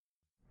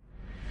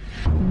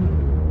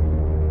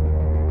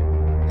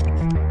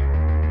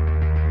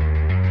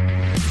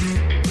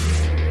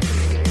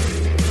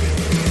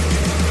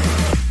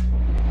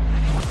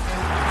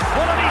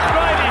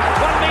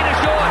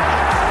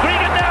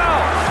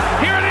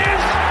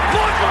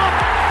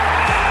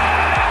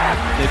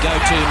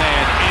go-to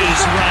man,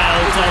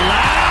 Israel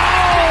Folau!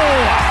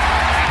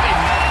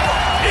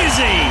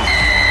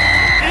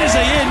 Is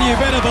he in? You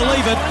better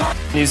believe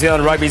it. New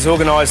Zealand Rugby's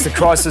organised a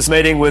crisis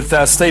meeting with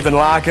Stephen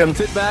Larkham.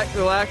 Sit back,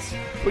 relax,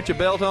 put your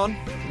belt on,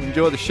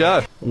 enjoy the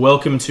show.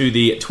 Welcome to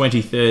the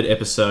 23rd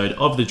episode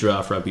of the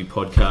Draft Rugby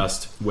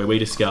podcast, where we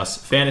discuss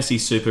Fantasy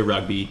Super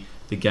Rugby,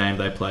 the game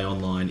they play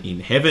online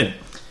in heaven.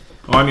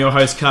 I'm your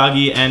host,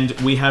 Kargi, and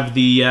we have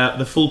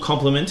the full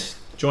complement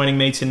joining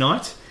me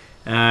tonight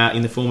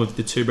in the form of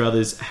the two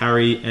brothers,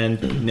 Harry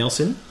and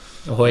Nelson.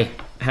 Ahoy.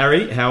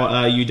 Harry, how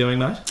are you doing,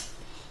 mate?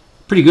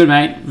 Pretty good,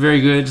 mate.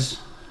 Very good.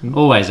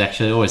 Always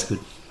good.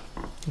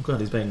 Oh God,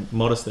 he's been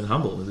modest and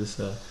humble. Is this,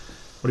 what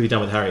have you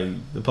done with Harry?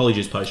 The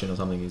polyjuice potion or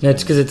something? No,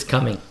 it's because it's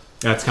coming.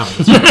 It's coming.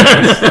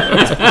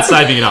 It's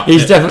saving it up.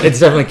 It's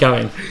definitely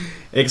coming.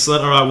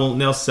 Excellent. All right. Well,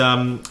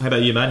 Nelson, how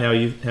about you, mate? How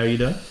are you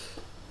doing?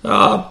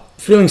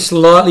 Feeling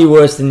slightly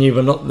worse than you,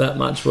 but not that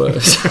much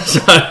worse.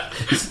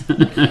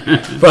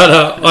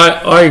 But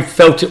I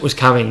felt it was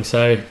coming,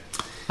 so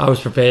I was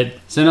prepared.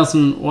 So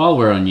Nelson, while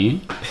we're on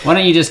you, why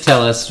don't you just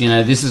tell us,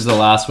 this is the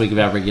last week of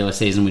our regular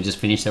season. We just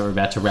finished that. We're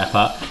about to wrap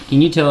up.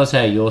 Can you tell us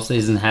how your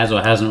season has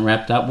or hasn't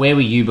wrapped up? Where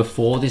were you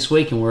before this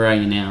week and where are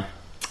you now?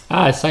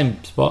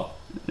 Same spot.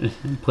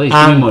 Please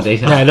give me more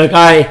detail. No, look,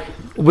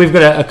 we've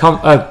got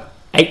a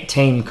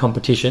 8-team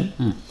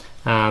competition.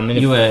 And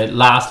you were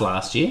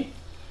last year.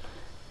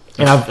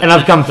 And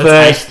I've come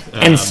first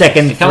and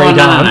second come 3 on,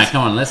 times. No,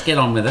 come on, let's get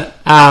on with it.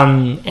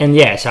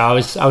 So I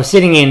was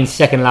sitting in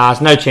second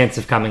last, no chance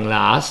of coming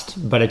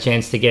last, but a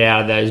chance to get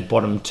out of those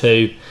bottom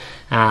 2.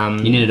 You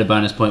needed a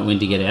bonus point win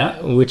to get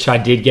out, which I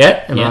did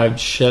get, and I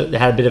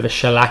had a bit of a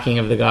shellacking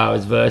of the guy I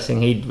was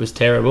versing. He was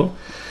terrible.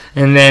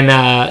 And then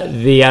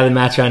the other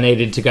match I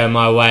needed to go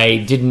my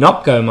way did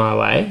not go my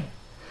way.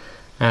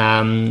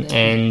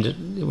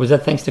 And was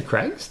that thanks to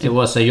Craig's? It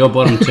was. So you're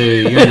bottom 2,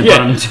 you're in the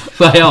bottom 2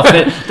 playoff.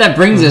 That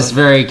brings us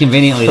very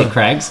conveniently to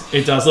Craig's.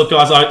 It does. Look,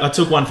 guys, I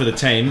took one for the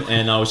team,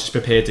 and I was just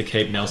prepared to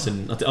keep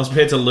Nelson. I was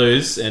prepared to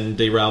lose and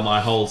derail my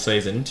whole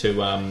season to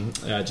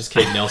just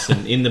keep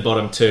Nelson in the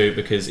bottom 2,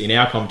 because in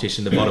our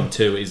competition, the bottom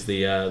 2 is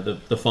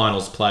the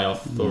finals playoff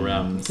for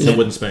the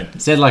wooden spoon.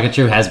 Said like a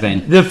true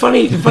has-been. The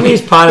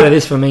funniest part of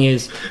this for me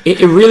is it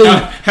really...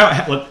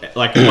 How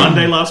like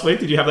Monday last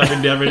week, did you have that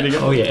written down ready to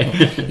go? Oh, yeah.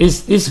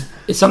 This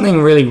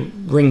something really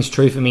rings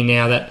true for me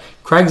now, that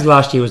Craig's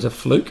last year was a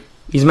fluke.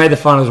 He's made the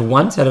finals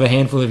once out of a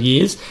handful of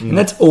years, and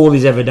that's all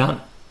he's ever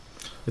done.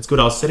 It's good.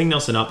 I was setting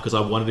Nelson up because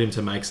I wanted him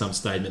to make some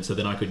statement, so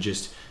then I could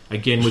just,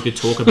 again, we could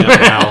talk about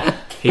how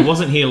he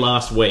wasn't here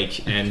last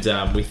week, and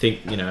we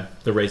think,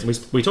 the reason,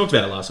 we talked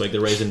about it last week,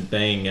 the reason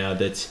being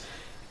that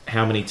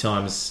how many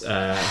times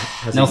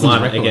has Nelson's he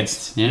won record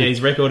against his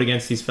record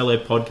against his fellow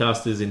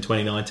podcasters in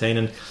 2019,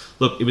 and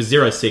look, it was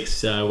 0-6,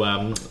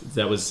 so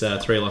that was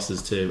 3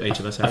 losses to each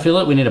of us. I feel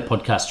like we need a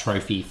podcast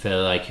trophy for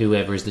like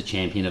whoever is the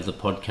champion of the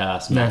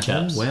podcast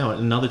matchups. Wow,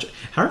 another.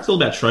 Harry's all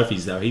about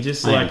trophies, though. He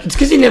just it's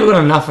because he never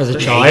got enough as a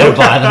child. He'll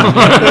buy them.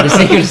 The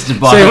secret is to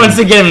buy so he them. wants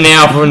to get them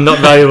now for not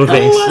valuable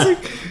things.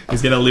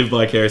 He's going to live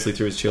vicariously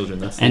through his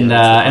children. And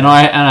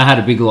I had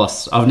a big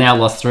loss. I've now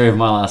lost 3 of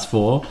my last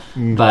 4,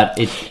 but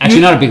it's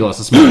actually not a big loss,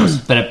 a small loss.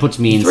 But it puts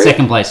me in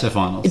second place for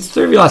finals. It's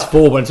 3 of your last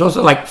 4, but it's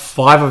also like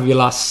 5 of your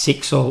last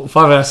 6 or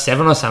 5 of your last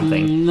 7 or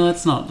something. No,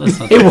 it's not.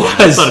 It was.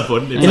 That's not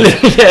important. No,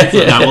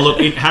 well,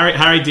 look,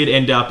 Harry did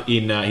end up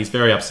in. He's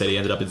very upset. He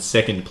ended up in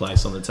second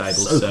place on the table.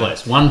 So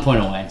close, 1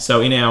 point away.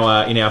 So in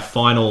our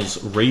finals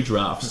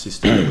redraft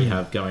system that we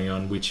have going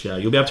on, which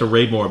you'll be able to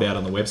read more about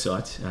on the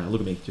website.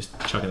 Look at me, just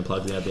chucking the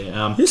plugs out there.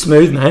 You're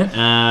smooth, man.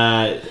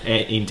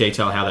 In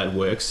detail how that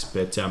works,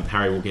 but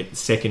Harry will get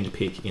second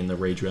pick in the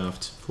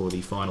redraft for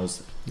the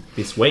finals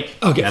this week.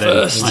 I'll get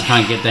first. I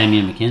can't get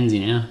Damien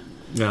McKenzie now.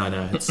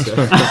 No, it's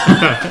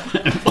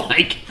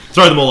Blake.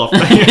 Throw them all off.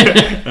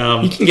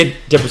 You can get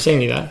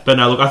Debrasini though. But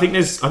no, look, I think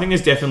there's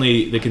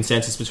definitely the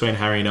consensus between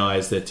Harry and I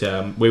is that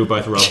we were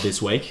both robbed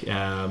this week,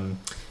 and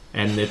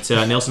that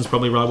Nelson's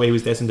probably right where he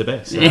was destined to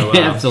be. So,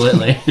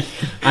 absolutely.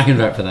 I can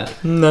vote for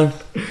that. No.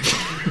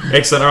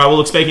 Excellent. All right. Well,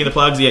 look, speaking of the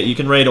plugs, you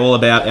can read all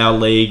about our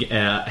league,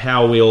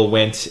 how we all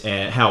went,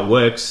 how it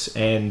works,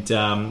 and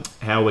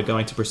how we're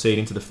going to proceed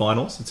into the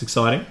finals. It's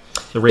exciting.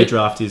 The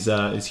redraft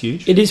is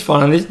huge. It is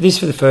fun. And this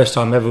for the first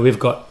time ever, we've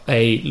got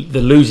the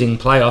losing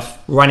playoff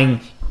running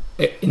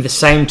in the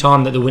same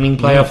time that the winning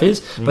playoff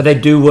is, but they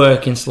do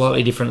work in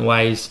slightly different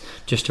ways,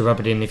 just to rub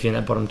it in if you're in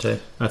that bottom 2.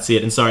 That's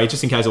it. And sorry,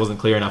 just in case I wasn't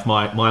clear enough,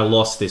 my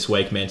loss this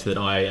week meant that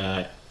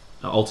I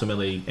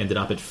ultimately ended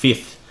up at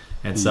 5th.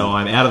 And so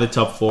I'm out of the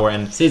top 4,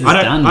 and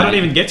I don't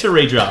even get to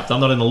redraft.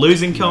 I'm not in the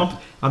losing comp.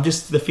 I'm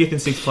just the 5th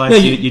and 6th place. No,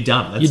 you're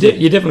done. That's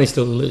you're definitely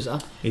still the loser.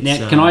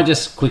 Now, can I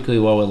just quickly,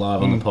 while we're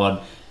live on the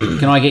pod,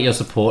 can I get your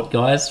support,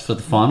 guys, for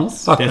the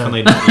finals?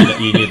 Definitely. No.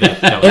 You knew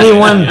that.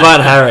 Anyone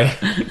but Harry.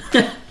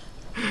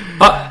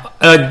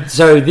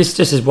 So this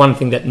just is one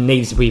thing that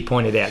needs to be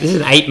pointed out. This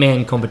is an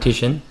 8-man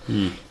competition.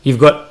 You've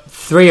got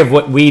 3 of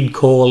what we'd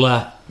call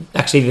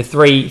actually the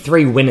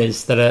three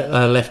winners that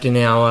are left in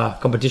our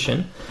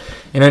competition,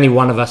 and only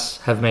one of us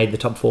have made the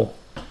top 4.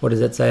 What does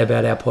that say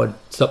about our pod?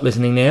 Stop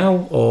listening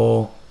now,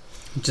 or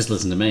Just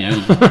listen to me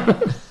only.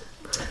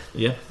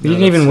 Yeah, we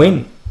didn't even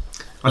win?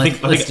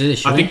 Let's do this,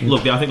 shall we?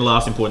 Look, I think the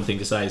last important thing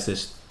to say is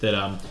this, that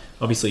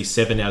obviously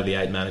 7 out of the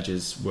 8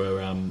 managers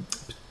were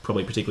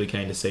probably particularly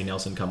keen to see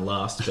Nelson come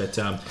last, but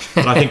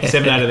I think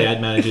 7 out of the 8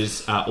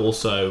 managers are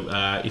also,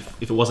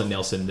 if it wasn't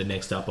Nelson, the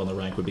next up on the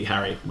rank would be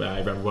Harry.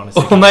 Everyone wants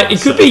to see Oh, mate,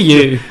 it could be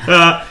you.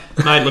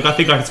 Mate, look, I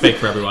think I can speak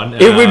for everyone.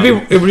 It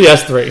would be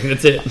us three.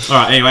 That's it. All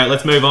right, anyway,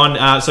 let's move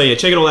on. So,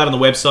 check it all out on the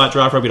website,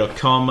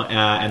 draftrugby.com,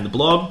 and the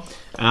blog.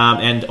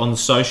 And on the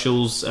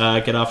socials,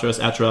 get after us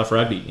at Draft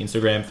Rugby.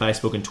 Instagram,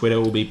 Facebook, and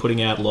Twitter. We'll be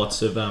putting out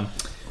lots of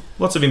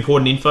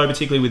important info,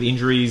 particularly with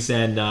injuries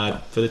and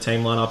for the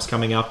team lineups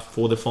coming up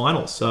for the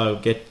finals. So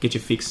get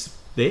your fix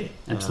there.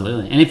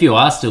 Absolutely. And if you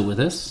are still with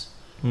us,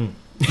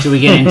 should we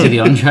get into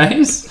the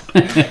entrees?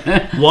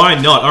 Why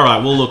not? All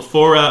right. Well, look,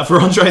 for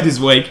entree this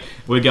week,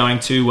 we're going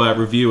to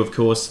review, of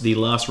course, the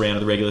last round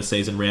of the regular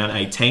season, round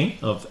 18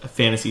 of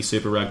Fantasy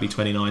Super Rugby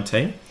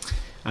 2019.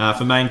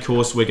 For main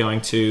course, we're going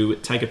to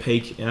take a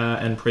peek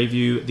and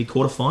preview the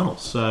quarterfinals.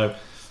 So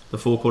the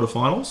 4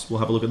 quarterfinals,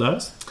 we'll have a look at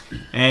those.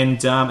 And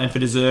for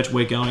dessert,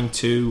 we're going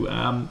to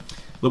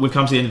look. We've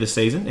come to the end of the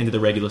season, end of the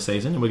regular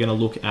season, and we're going to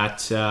look at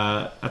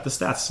the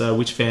stats. So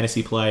which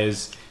fantasy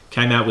players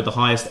came out with the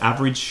highest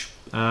average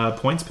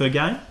points per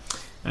game,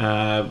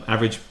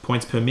 average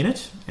points per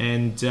minute,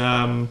 and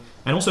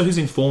also who's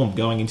in form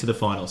going into the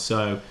finals.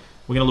 So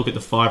we're going to look at the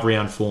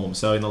 5-round form.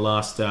 So in the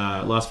last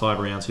 5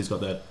 rounds, who's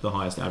got the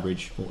highest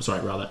average?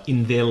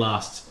 In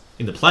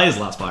the players'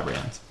 last 5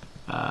 rounds.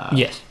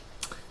 Yes.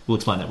 We'll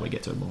explain that when we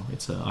get to it more.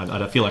 It's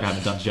I feel like I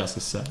haven't done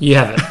justice. So. You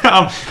haven't.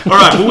 All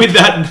right. Well, with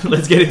that,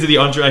 let's get into the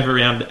entree for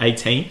round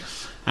 18.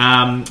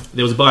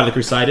 There was a bye to the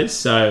Crusaders,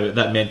 so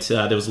that meant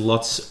there was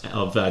lots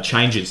of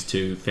changes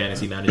to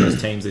fantasy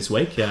managers' teams this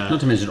week. Not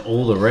to mention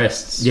all the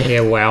rests. Yeah,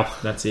 wow.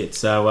 That's it.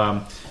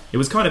 So it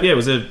was it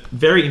was a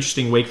very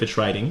interesting week for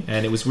trading,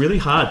 and it was really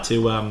hard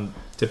to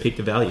pick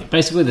the value.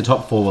 Basically, the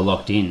top 4 were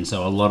locked in,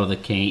 so a lot of the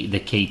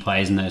key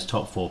players in those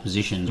top 4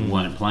 positions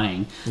weren't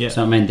playing. Yeah.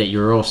 So it meant that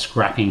you're all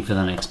scrapping for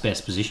the next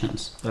best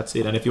positions. That's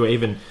it. And if you were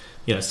even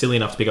silly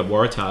enough to pick up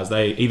Waratahs,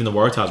 even the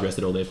Waratahs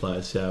rested all their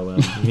players. So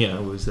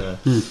it was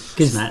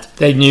because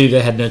they knew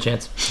they had no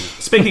chance.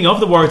 Speaking of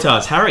the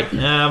Waratahs, Harry,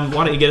 why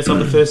don't you get us on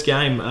the first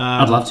game?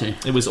 I'd love to.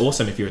 It was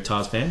awesome if you're a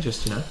Tars fan.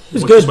 Just it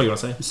was good. Just what you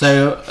want to say.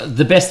 So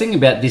the best thing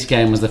about this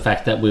game was the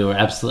fact that we were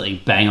absolutely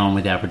bang on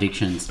with our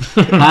predictions.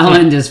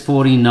 Highlanders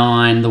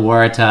 49, the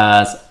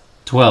Waratahs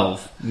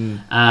 12.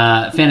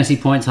 Fantasy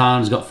points,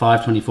 Highlanders got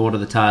 524 to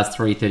the Tars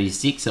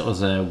 336. It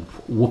was a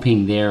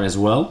whooping there as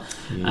well.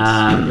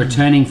 Yes.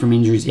 Returning from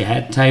injuries, you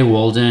had Tay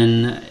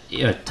Walden,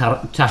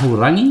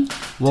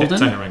 Tahurangi Walden.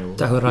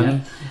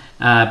 Tahurangi.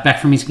 Yeah. Back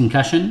from his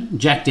concussion.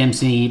 Jack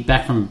Dempsey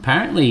back from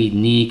apparently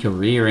near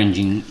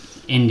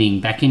career-ending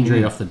back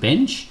injury off the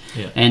bench.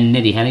 Yeah. And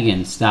Neddy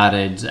Hannigan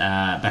started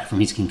back from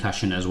his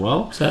concussion as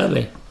well.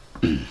 Sadly.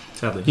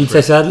 Sadly. You'd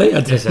say sadly?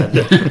 I'd say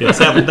sadly. Yeah,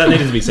 sadly. That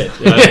needed to be said.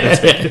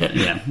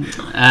 Yeah.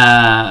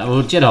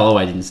 Well, Jed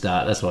Holloway didn't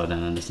start. That's what I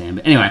don't understand.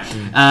 But anyway,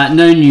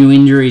 no new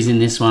injuries in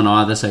this one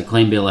either. So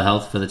clean bill of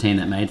health for the team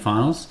that made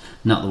finals,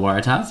 not the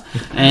Waratahs.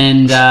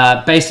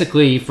 And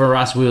basically for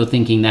us, we were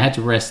thinking they had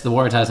to rest. The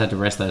Waratahs had to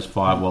rest those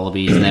 5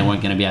 Wallabies, and they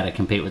weren't going to be able to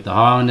compete with the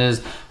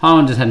Highlanders.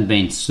 Highlanders hadn't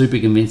been super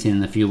convincing in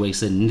the few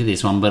weeks leading into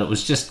this one, but it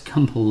was just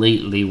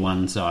completely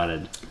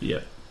one-sided. Yeah.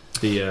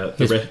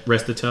 The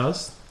rest of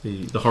Tars.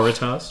 The horror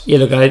Tars. Yeah,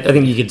 look, I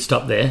think you could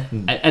stop there.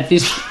 At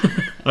this,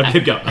 I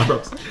keep going. I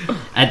promise.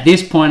 At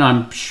this point,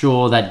 I'm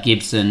sure that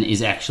Gibson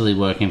is actually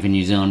working for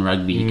New Zealand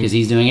Rugby because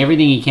he's doing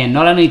everything he can,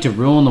 not only to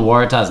ruin the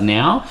Waratahs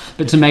now,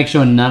 but to make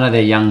sure none of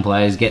their young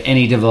players get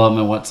any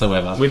development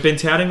whatsoever. We've been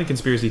touting the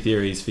conspiracy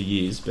theories for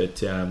years,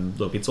 but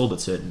look, it's all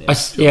but certain now. I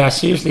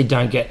seriously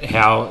don't get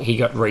how he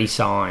got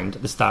re-signed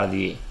at the start of the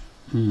year.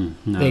 No,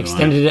 they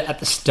extended it at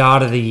the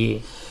start of the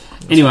year.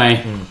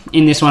 Anyway,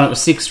 in this one, it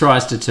was 6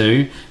 tries to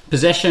 2.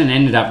 Possession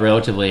ended up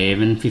relatively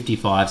even,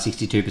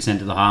 55-62%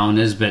 to the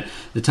Highlanders, but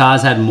the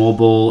Tars had more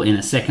ball in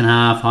the second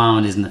half,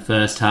 Highlanders in the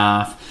first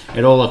half.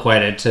 It all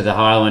equated to the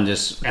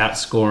Highlanders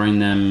outscoring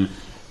them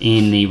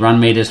in the run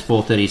meters,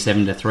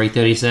 437 to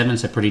 337,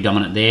 so pretty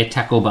dominant there.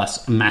 Tackle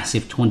bus,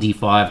 massive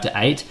 25 to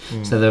 8.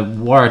 So the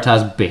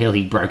Waratahs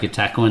barely broke a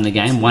tackle in the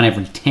game, 1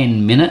 every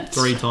 10 minutes.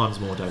 3 times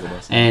more tackle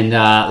bus. And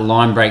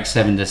line break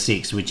 7 to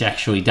 6, which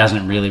actually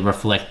doesn't really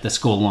reflect the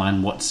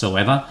scoreline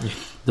whatsoever. Yeah.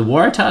 The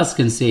Waratahs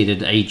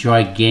conceded a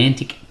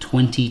gigantic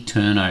 20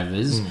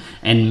 turnovers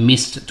and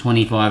missed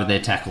 25 of their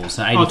tackles.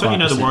 So 85%. Don't you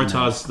know the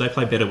Waratahs, they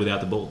play better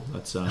without the ball.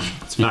 That's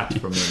fact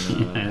from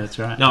them. Yeah, that's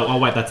right. No,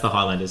 that's the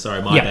Highlanders.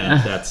 Sorry, my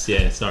bad.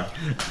 Sorry.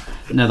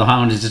 No, the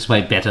Highlanders just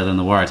played better than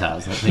the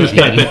Waratahs.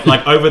 But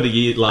like over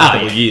the last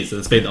couple of years,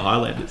 it's been the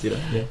Highlanders, you know.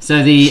 Yeah.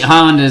 So the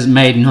Highlanders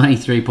made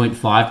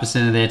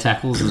 93.5% of their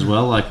tackles as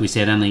well. Like we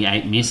said, only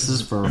 8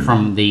 misses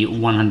from the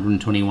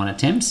 121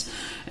 attempts.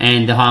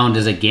 And the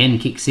Highlanders again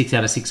kicked 6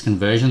 out of 6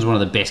 conversions, one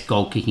of the best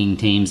goal-kicking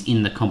teams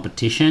in the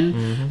competition.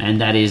 Mm-hmm. And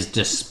that is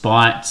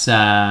despite...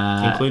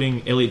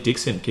 including Elliot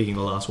Dixon kicking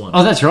the last one.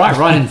 Oh, that's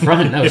right in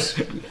front.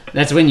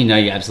 That's when you know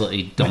you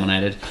absolutely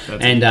dominated.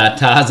 And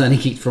Tars only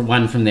kicked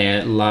one from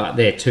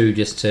their 2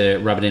 just to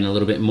rub it in a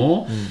little bit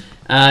more.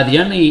 The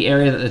only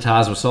area that the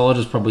Tars were solid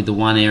was probably the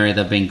one area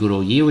they've been good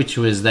all year, which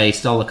was they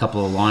stole a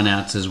couple of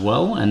lineouts as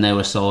well, and they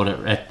were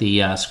solid at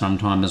the scrum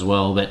time as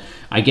well. But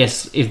I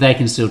guess if they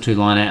can steal 2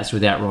 lineouts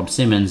without Rob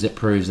Simmons, it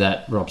proves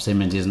that Rob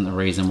Simmons isn't the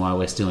reason why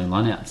we're stealing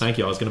lineouts. Thank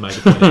you. I was going to make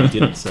a point if you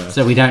didn't.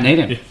 So we don't need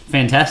him.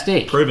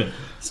 Fantastic. Proven.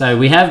 So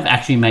we have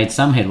actually made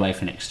some headway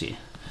for next year.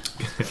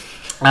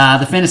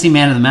 The fantasy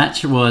man of the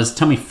match was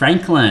Tommy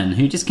Franklin,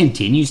 who just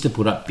continues to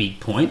put up big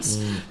points.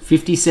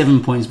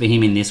 57 points for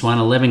him in this one.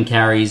 11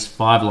 carries,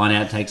 5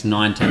 line-out takes,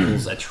 9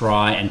 tackles, a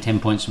try, and 10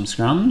 points from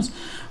scrums.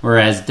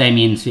 Whereas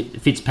Damien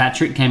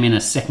Fitzpatrick came in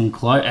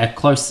a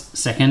close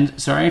second,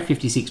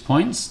 56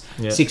 points,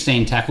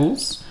 16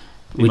 tackles,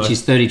 which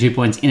is 32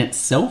 points in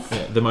itself.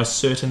 Yeah, the most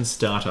certain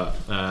starter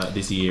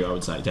this year, I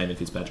would say, Damien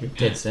Fitzpatrick.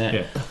 Dead set.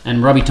 Yeah.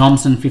 And Robbie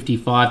Thompson,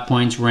 55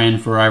 points, ran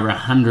for over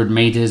 100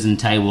 metres, and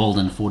Tay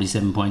Walden,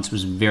 47 points,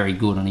 was very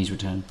good on his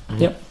return.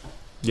 Yep.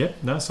 Yeah,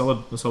 no,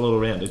 solid all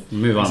around. Let's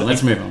move on.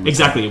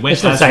 Exactly.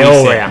 Let's not say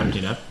all round.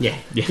 You know? Yeah.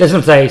 Let's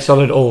not say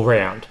solid all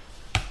round.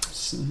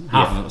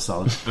 Half of it was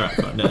solid. All right,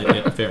 fine. No,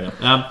 fair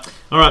enough.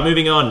 All right,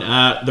 moving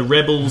on. The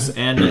Rebels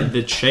and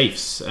the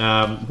Chiefs.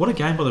 What a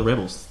game by the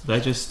Rebels.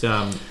 They just,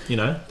 They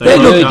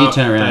really did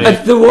turn around.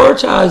 The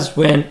Waratahs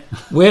went,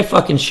 we're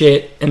fucking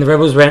shit, and the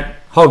Rebels went,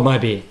 hold my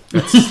beer.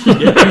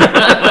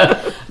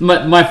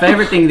 My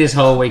favourite thing this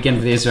whole weekend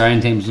for the Australian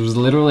teams was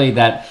literally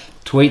that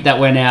tweet that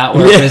went out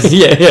where it was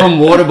from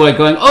Waterboy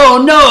going,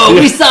 "Oh no,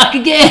 we suck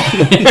again."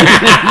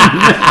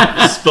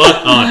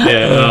 Spot on.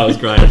 Yeah, that was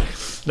great.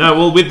 No,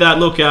 well, with that,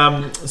 look,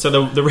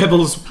 so the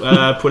Rebels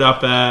put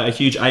up a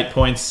huge 8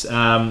 points,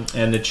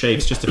 and the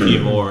Chiefs just a few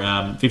more,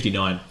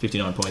 59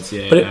 points,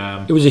 yeah.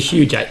 But it was a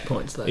huge 8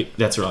 points, though.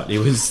 That's right. It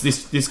was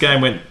this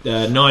game went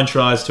 9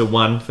 tries to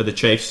 1 for the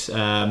Chiefs,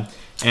 and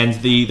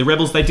the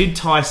Rebels, they did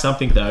tie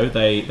something, though.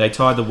 They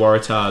tied the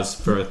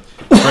Waratahs for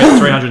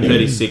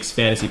 336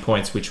 fantasy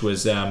points, which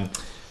was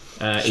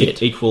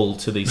equal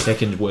to the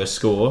second worst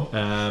score,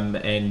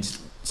 and...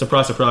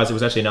 Surprise, surprise, it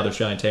was actually another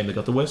Australian team that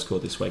got the worst score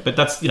this week. But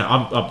that's,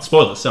 I'm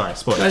spoilers, sorry,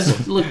 spoilers.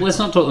 Guys, look, let's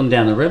not talk them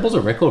down. The Rebels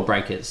are record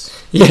breakers.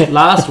 Yeah.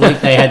 Last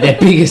week they had their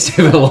biggest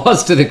ever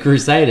loss to the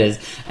Crusaders,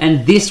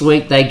 and this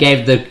week they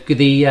gave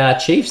the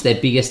Chiefs their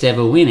biggest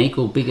ever win,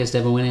 biggest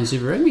ever win in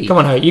Super Rugby. Come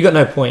on, Ho, you got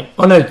no point.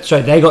 Oh, no,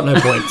 sorry, they got no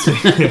points.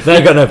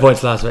 They got no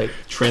points last week.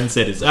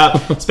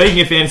 Trendsetters. Speaking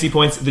of fantasy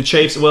points, the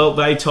Chiefs, well,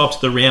 they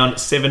topped the round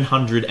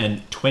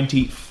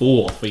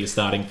 724 for your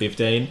starting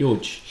 15.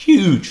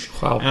 Huge.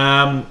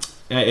 Wow.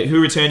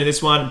 Who returned to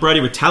this one?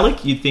 Brody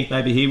Retallick. You'd think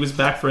maybe he was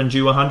back for a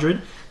due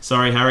 100.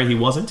 Sorry, Harry, he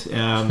wasn't. He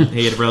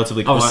had a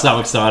relatively quiet... I was so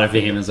excited for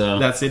him as well.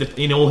 That's it.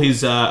 In all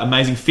his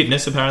amazing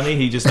fitness, apparently,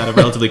 he just had a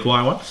relatively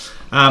quiet one.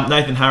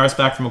 Nathan Harris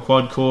back from a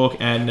quad cork,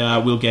 and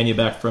Will Genya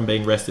back from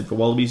being rested for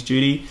Wallabies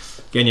duty.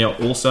 Genya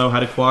also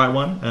had a quiet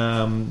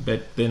one,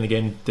 but then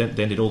again, then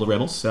did all the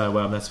Rebels,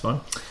 so that's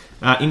fine.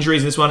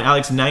 Injuries in this one,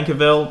 Alex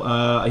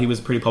Nankervel, he was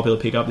a pretty popular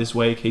pickup this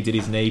week. He did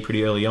his knee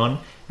pretty early on.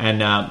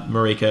 And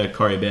Marika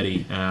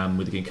Corriabetti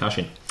with a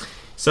concussion.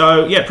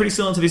 So, yeah, pretty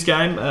similar to this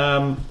game.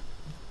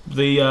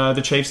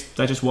 The Chiefs,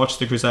 they just watched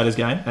the Crusaders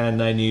game and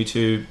they knew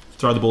to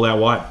throw the ball out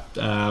wide.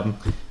 There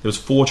was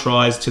 4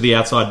 tries to the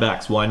outside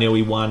backs.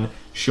 Wainui 1,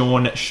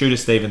 Sean Shooter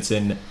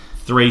Stevenson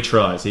 3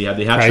 tries. He had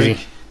the hat-trick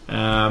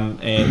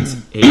and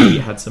he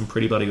had some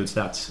pretty bloody good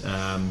stats.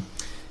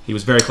 He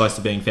was very close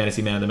to being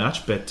fantasy man of the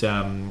match, but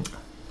in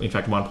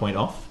fact 1 point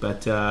off.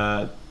 But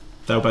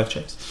they were both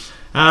Chiefs.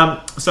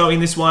 So in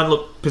this one,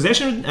 look,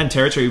 possession and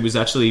territory was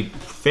actually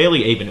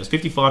fairly even. It was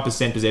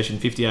 55% possession,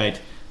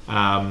 58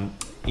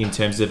 in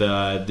terms of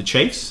the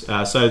Chiefs.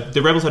 So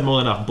the Rebels had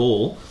more than enough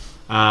ball,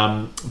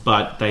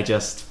 but they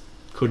just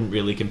couldn't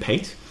really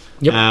compete.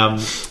 Yep.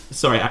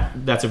 Sorry,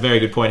 that's a very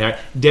good point, Harry.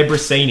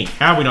 Debrasini.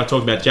 How have we not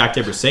talked about Jack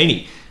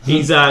Debrasini?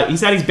 He's had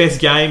his best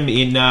game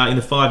in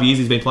the 5 years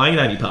he's been playing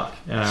at Amy Park.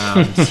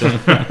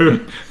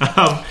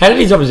 How did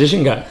his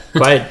opposition go?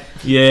 Played.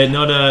 Yeah,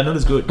 not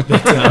as good.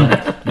 But,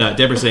 no,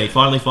 Debrasini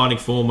finally finding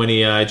form when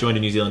he joined a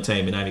New Zealand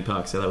team in Amy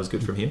Park, so that was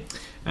good from him.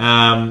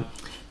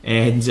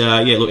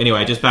 Look,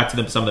 anyway, just back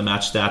to some of the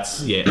match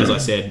stats. Yeah, as I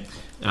said,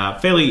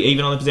 fairly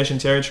even on the possession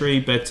territory,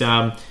 but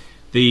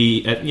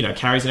the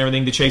carries and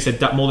everything. The Chiefs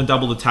had more than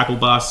double the tackle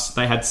bus.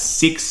 They had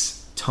 6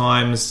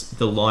 times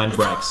the line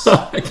breaks.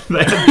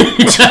 they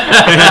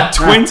had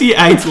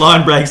 28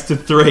 line breaks to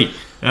 3.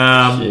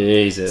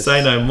 Jesus.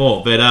 Say no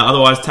more. But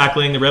otherwise,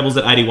 tackling the Rebels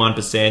at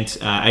 81%,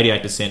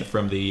 88%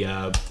 from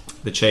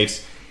the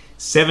Chiefs.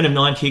 7 of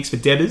 9 kicks for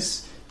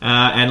Debbers.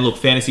 And look,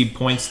 fantasy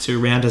points to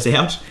round us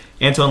out.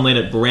 Anton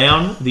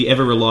Leonard-Brown, the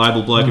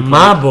ever-reliable bloke who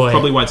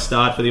probably won't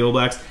start for the All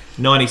Blacks,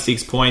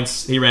 96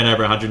 points. He ran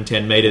over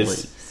 110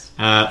 metres.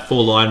 4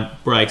 line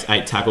breaks,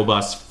 8 tackle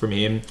busts from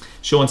him.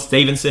 Sean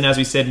Stevenson, as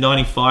we said,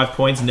 95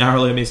 points,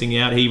 narrowly missing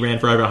out. He ran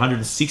for over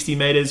 160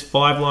 metres,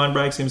 5 line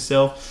breaks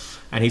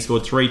himself, and he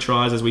scored 3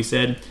 tries, as we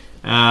said.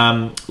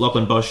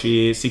 Lachlan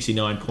Boshier,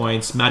 69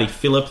 points. Matty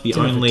Phillip, the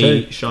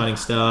only shining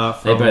star.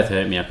 They both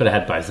hurt me. I could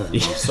have had both of them.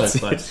 So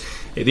close.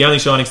 The only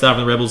shining star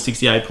from the Rebels,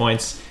 68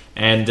 points.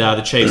 And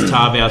the Chiefs,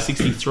 Tarbow,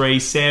 63.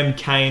 Sam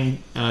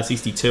Kane,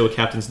 62, a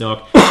captain's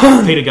knock.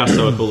 Peter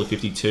Gusto-Akula,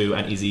 52.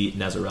 And Izzy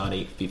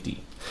Nazarani,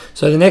 50.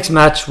 So the next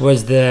match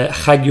was the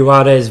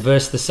Jaguares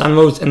versus the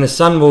Sunwolves. And the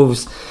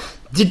Sunwolves,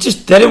 they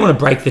didn't want to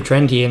break the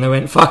trend here. And they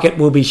went, fuck it,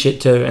 we'll be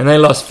shit too. And they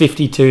lost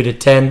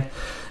 52-10.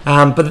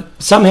 But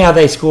somehow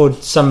they scored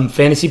some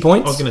fantasy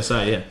points. I was going to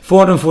say, yeah.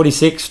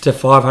 446 to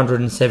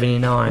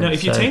 579.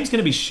 If your team's going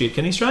to be shit,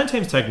 can the Australian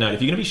teams take note?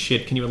 If you're going to be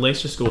shit, can you at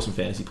least just score some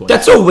fantasy points?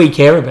 That's all we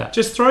care about.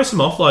 Just throw some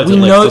offloads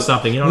or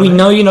something. You know what I mean?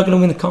 know you're not going to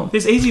win the comp.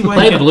 There's easy ways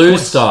Play to get blue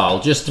points. style.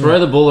 Just throw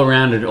the ball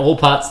around at all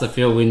parts of the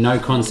field with no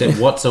concept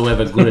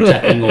whatsoever good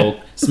attacking or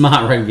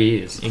smart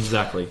rugby is.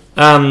 Exactly.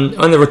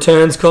 On the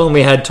returns column,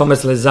 we had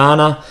Thomas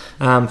Lozana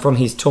from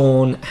his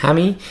torn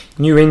hammy.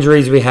 New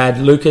injuries, we had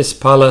Lucas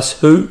Palas,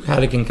 who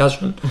had a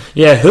concussion.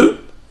 Yeah, who?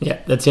 Yeah,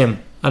 that's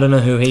him. I don't know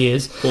who he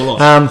is.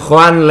 Juan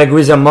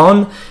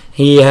Leguizamon,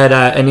 he had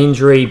an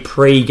injury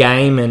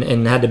pre-game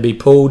and had to be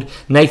pulled.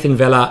 Nathan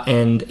Vella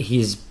and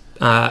his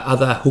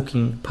other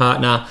hooking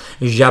partner,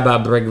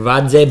 Jabba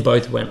Bregvadze,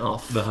 both went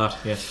off. The hut,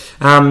 yes.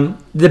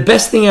 The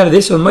best thing out of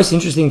this, or the most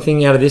interesting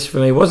thing out of this for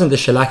me, wasn't the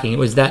shellacking. It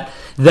was that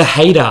the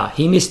Hader,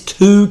 he missed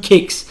 2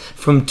 kicks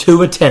from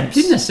 2 attempts.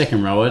 Didn't a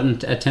second rower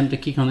attempt a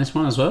kick on this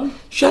one as well?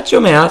 Shut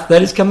your mouth,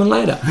 that is coming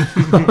later.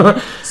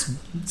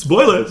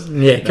 Spoilers.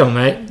 Yeah, come on,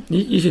 mate.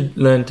 You should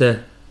learn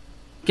to...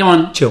 Come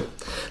on. Chill.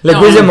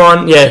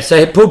 Leguizamon, yeah, so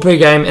he pulled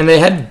pre-game, and they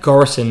had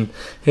Gorison,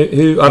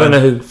 who I don't know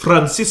who...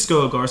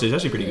 Francisco Gorison is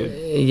actually pretty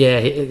good.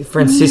 Yeah,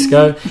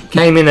 Francisco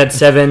came in at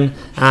 7,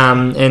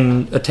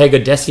 and Ortega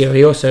Decio,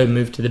 he also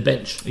moved to the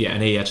bench. Yeah,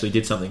 and he actually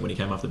did something when he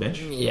came off the bench.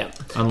 Yeah.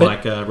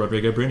 Unlike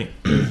Rodrigo Bruni,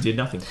 who did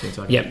nothing.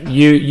 Yeah,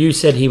 you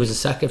said he was a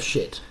sack of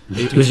shit.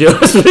 It was your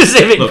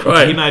specific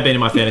quote. He may have been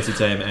in my fantasy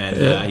team,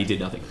 and he did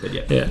nothing, but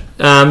yeah.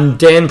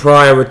 Dan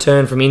Pryor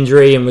returned from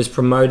injury and was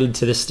promoted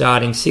to the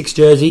starting 6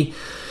 jersey.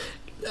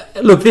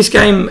 Look, this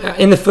game,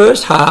 in the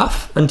first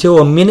half, until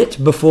a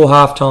minute before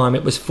half-time,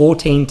 it was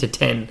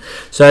 14-10.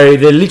 So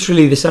the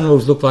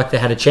Sunwolves looked like they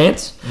had a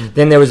chance.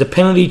 Then there was a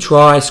penalty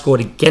try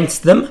scored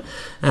against them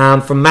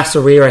from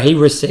Masarira. He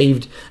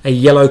received a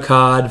yellow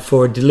card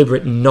for a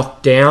deliberate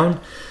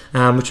knockdown,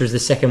 which was the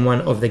second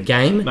one of the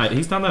game. Mate,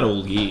 he's done that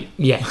all year.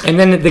 Yeah, and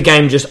then the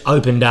game just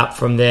opened up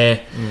from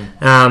there.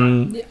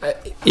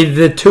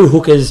 The 2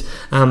 hookers,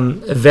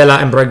 Vela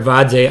and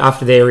Bregvadze,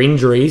 after their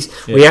injuries,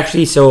 we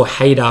actually saw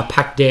Hader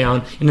pack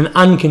down in an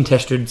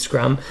uncontested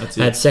scrum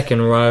at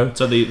second row.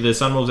 So the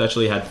Sunwolves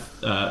actually had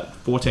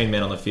 14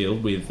 men on the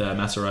field with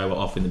Massarewa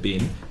off in the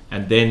bin,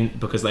 and then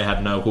because they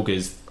had no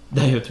hookers,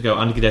 they had to go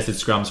uncontested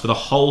scrums for the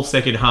whole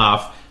second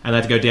half, and they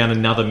had to go down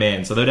another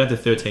man. So they'd have the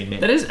 13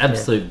 men. That is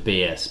absolute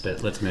BS,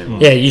 but let's move on.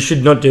 Yeah, you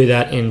should not do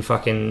that in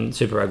fucking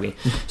Super Rugby.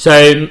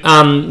 So,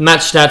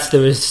 match stats,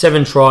 there was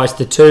 7 tries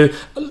to 2.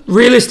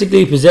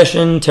 Realistically,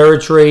 possession,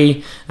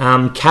 territory,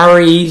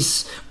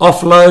 carries,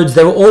 offloads,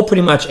 they were all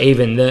pretty much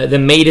even. The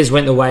meters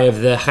went the way of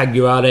the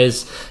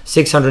Jaguares,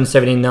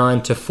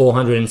 679 to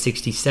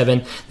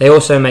 467. They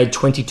also made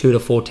 22 to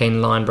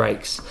 14 line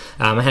breaks.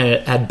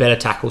 Had better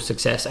tackle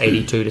success,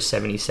 82 to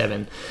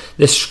 77.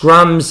 The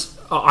scrums,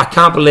 I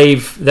can't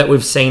believe that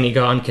we've seen it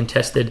go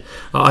uncontested.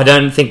 I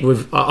don't think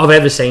I've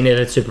ever seen it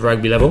at Super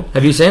Rugby level.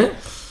 Have you seen it?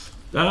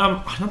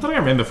 Not that I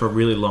remember for a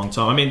really long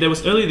time. I mean, there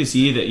was earlier this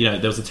year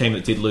that there was a team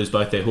that did lose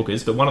both their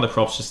hookers, but one of the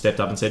crops just stepped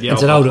up and said,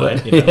 I'll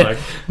play it.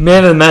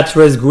 Man of the match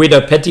was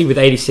Guido Petty with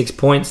 86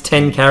 points,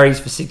 10 carries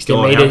for 60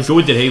 metres. How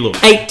good did he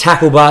look? 8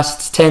 tackle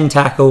busts, 10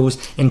 tackles,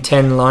 and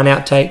 10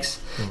 line-out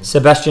takes.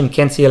 Sebastian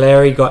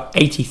Cancelleri got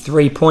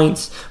 83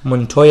 points.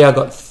 Montoya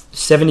got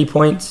 70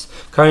 points.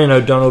 Conan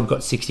O'Donnell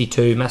got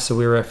 62,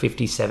 Masawira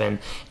 57,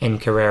 and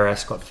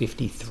Carreras got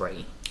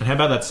 53. And how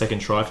about that second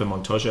try for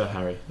Montoya,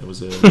 Harry? It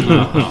was a...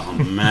 oh,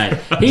 mate.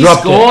 He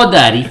scored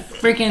that.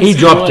 He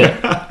dropped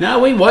it. No,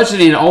 we watched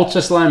it in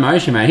ultra slow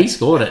motion, mate. He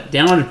scored it.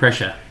 Down under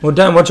pressure. Well,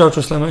 don't watch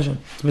ultra slow motion.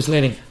 It's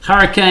misleading.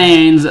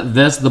 Hurricanes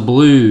versus the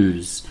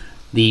Blues.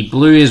 The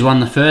Blues won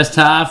the first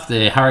half.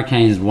 The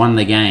Hurricanes won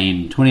the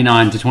game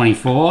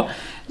 29-24.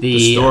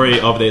 The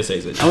story of their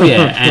season. Oh,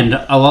 yeah. And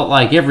a lot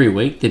like every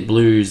week, the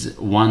Blues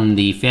won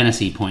the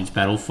fantasy points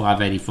battle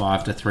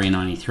 585 to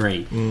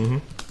 393. Mm-hmm.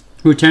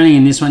 Returning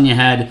in this one, you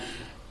had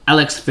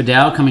Alex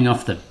Fidel coming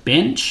off the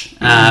bench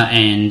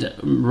and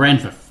ran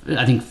for,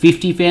 I think,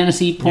 50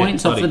 fantasy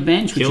points off the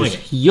bench, which was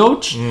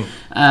huge. Kane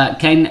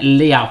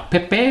Leao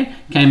Pepe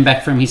came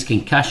back from his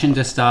concussion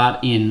to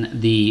start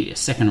in the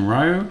second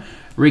row.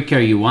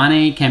 Rieko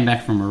Ioane came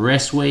back from a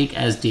rest week,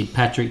 as did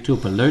Patrick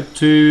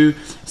Tuipulotu.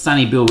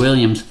 Sonny Bill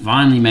Williams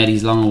finally made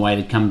his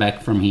long-awaited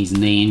comeback from his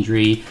knee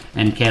injury,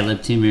 and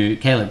Caleb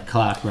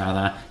Clark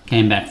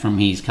came back from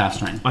his calf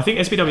strain. I think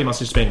SBW must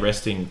have just been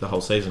resting the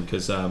whole season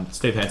because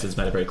Steve Hanson's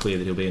made it very clear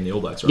that he'll be in the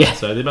All Blacks, right? Yeah.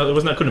 So couldn't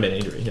have been an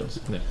injury.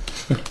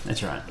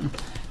 That's right.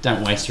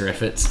 Don't waste your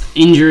efforts.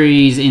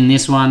 Injuries in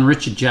this one.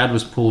 Richard Judd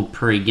was pulled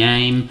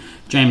pre-game.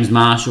 James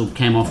Marshall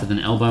came off with an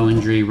elbow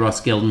injury.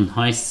 Ross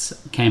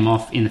Gelden-Heist came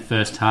off in the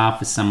first half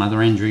with some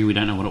other injury. We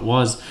don't know what it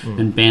was.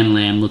 And Ben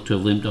Lamb looked to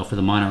have limped off with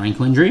a minor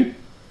ankle injury.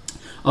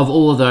 Of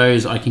all of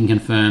those, I can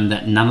confirm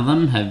that none of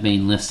them have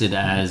been listed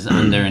as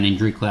under an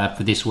injury cloud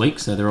for this week,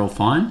 so they're all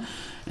fine.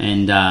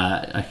 And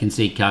I can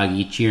see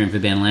Cargie cheering for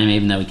Ben Lamb,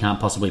 even though we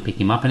can't possibly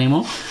pick him up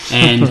anymore.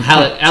 And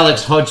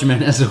Alex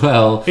Hodgman as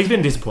well. He's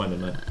been disappointed,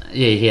 mate.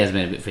 Yeah, he has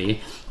been a bit for you.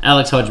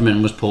 Alex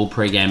Hodgman was pulled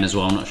pre-game as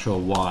well. I'm not sure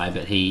why,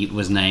 but he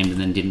was named and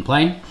then didn't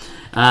play.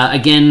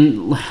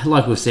 Again,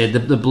 like we've said,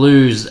 the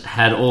Blues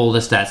had all the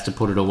stats to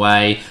put it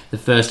away. The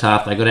first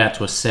half, they got out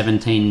to a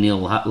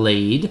 17-0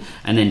 lead,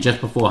 and then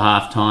just before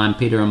half-time,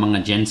 Peter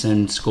Umunga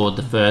Jensen scored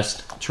the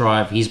first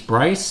try of his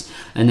brace,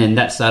 and then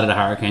that started a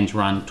Hurricanes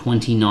run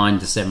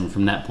 29-7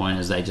 from that point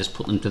as they just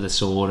put them to the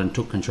sword and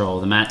took control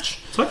of the match.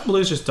 It's like the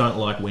Blues just don't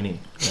like winning.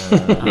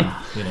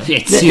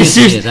 It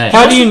seriously is, eh?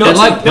 How do you not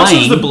like Nelson's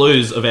playing? the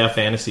Blues of our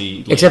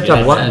fantasy. Except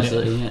I've won.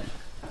 Absolutely, yeah.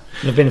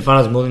 They've been in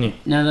finals more than you.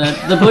 No,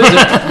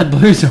 the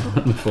Blues have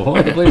won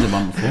before. The Blues have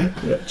won before.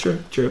 Yeah, true.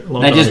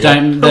 They just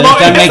don't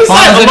make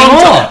finals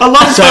anymore. A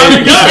long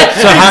time ago.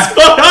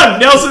 Spot on.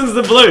 Nelson's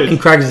the Blues. And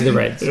Craig's are the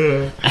Reds.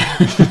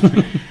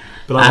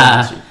 But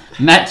I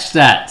match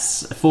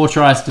stats: 4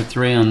 tries to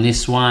 3 on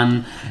this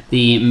one.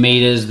 The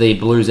meters, the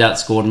Blues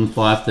outscored them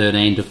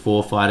 513 to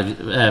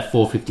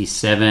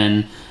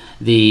 457.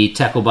 The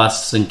tackle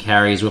busts and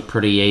carries were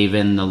pretty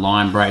even. The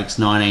line breaks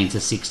 19 to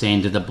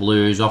 16 to the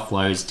Blues.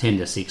 Offloads 10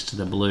 to 6 to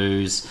the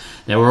Blues.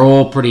 They were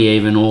all pretty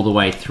even all the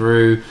way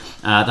through.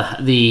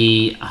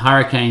 The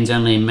Hurricanes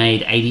only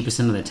made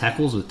 80% of their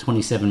tackles with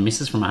 27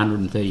 misses from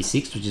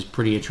 136, which is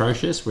pretty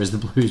atrocious, whereas the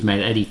Blues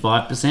made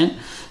 85%.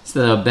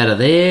 So they were better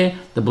there.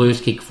 The Blues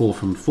kicked 4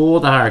 from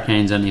 4. The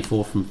Hurricanes only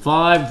 4 from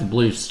 5. The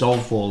Blues stole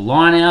 4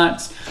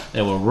 lineouts.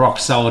 They were rock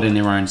solid in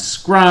their own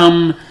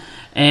scrum.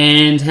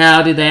 And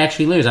how did they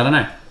actually lose? I don't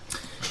know.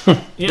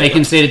 They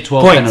conceded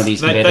 12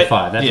 penalties compared to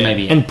 5. That's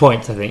maybe it. And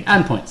points, I think.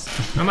 And points.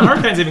 And the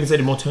Hurricanes even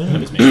conceded more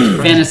turnovers, man.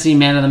 Fantasy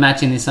man of the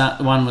match in this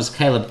one was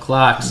Caleb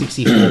Clark,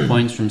 64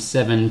 points from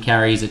 7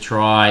 carries, a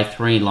try,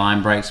 3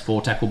 line breaks, 4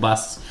 tackle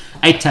busts,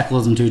 8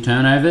 tackles and 2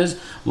 turnovers.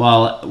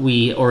 While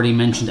we already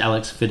mentioned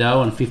Alex Fido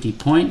on 50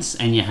 points,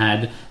 and you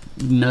had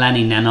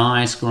Milani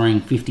Nanai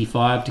scoring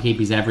 55 to keep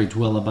his average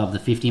well above the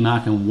 50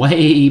 mark and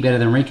way better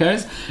than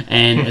Rico's.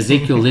 And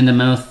Ezekiel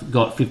Lindemuth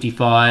got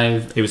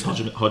 55. He was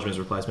Hodgman's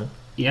replacement.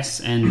 Yes,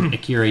 and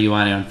Akira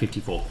Ioane on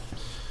 54.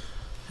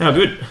 How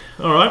good.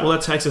 All right, well,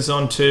 that takes us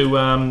on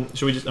to...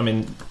 should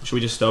we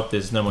just stop?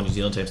 There's no more New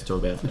Zealand teams to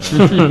talk about.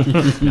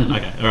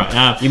 Okay, all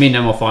right. You mean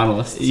no more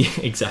finalists? Yeah,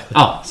 exactly.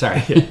 Oh, sorry.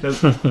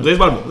 There's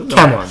one more.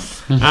 Come on.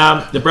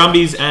 The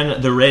Brumbies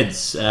and the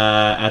Reds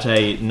at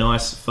a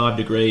nice 5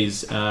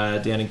 degrees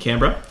down in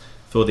Canberra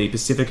for the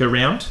Pacifica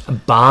round. A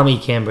balmy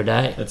Canberra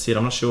day. That's it.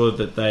 I'm not sure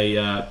that they...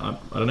 I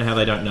don't know how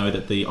they don't know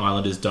that the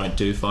Islanders don't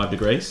do 5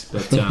 degrees,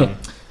 but...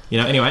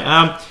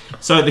 anyway,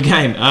 so the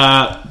game,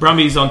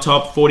 Brumbies on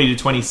top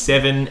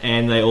 40-27,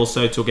 and they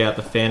also took out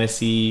the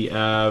fantasy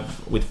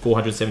with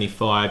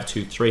 475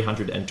 to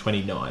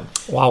 329.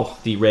 Wow.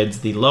 The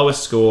Reds, the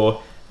lowest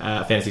score,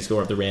 fantasy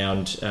score of the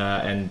round,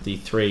 and the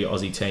 3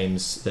 Aussie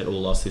teams that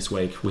all lost this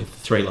week with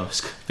 3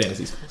 lowest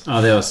fantasy scores.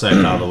 Oh, they were so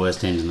far the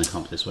worst teams in the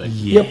comp this week.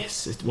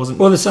 Yes, it wasn't.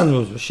 Well, the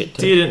Sunwolves were shit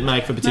too. Didn't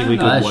make for particularly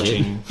good that's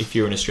watching if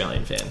you're an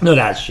Australian fan. No,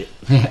 that's shit.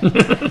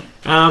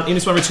 In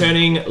this one,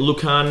 returning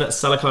Lukan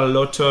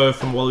Salakaloto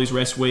from Wallabies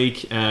Rest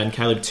Week and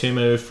Caleb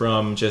Tumu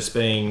from just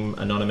being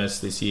anonymous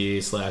this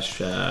year /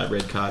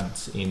 red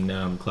cards in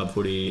club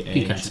footy,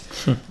 and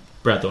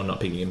Brad Thorne not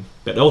picking him,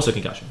 but also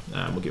concussion.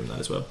 We'll give him that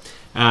as well.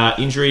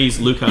 Injuries: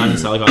 Lukan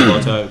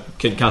Salakaloto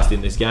concussed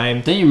in this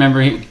game. Don't you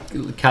remember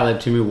Caleb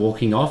Tumu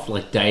walking off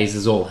like dazed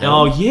as all hell?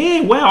 Oh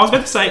yeah, wow! I was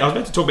about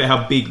to talk about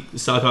how big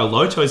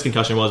Salakaloto's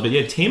concussion was, but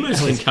yeah,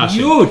 Timu's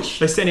concussion, huge.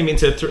 They sent him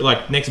into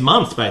next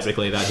month,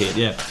 basically. That hit,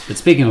 yeah. But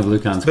speaking of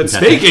Lukan's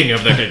concussion. Speaking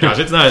of the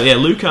concussions,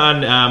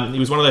 Lukan, it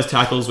was one of those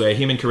tackles where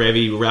him and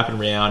Karevi were wrapping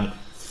around,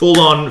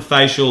 full-on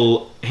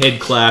facial head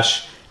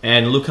clash,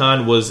 and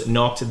Lukan was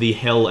knocked the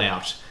hell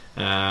out.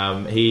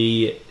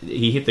 He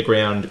hit the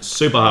ground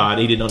super hard.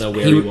 He did not know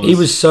where he was. He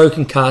was so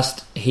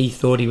concussed, he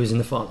thought he was in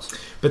the finals.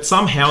 But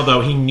somehow,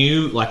 though, he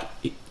knew,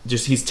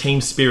 just his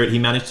team spirit, he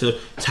managed to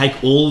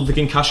take all of the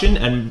concussion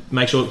and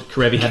make sure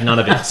Karevi had none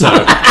of it. So, you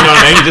know what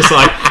I mean?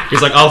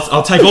 He's like,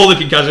 I'll take all the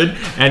concussion,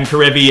 and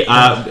Karevi,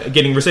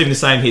 receiving the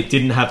same hit,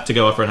 didn't have to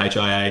go off for an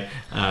HIA.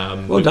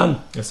 Well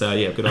done. So,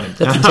 yeah, good on him.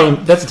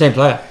 That's a team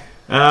player.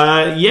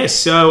 Yes,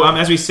 so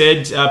as we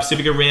said,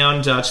 Pacifica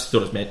round, just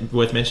thought it was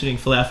worth mentioning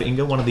Folau for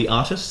Inga, one of the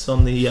artists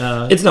on the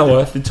It's not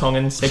worth the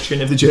Tongan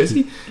section of the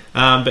jersey.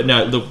 But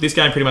no, look, this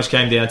game pretty much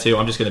came down to,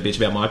 I'm just going to bitch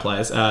about my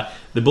players,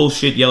 the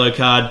bullshit yellow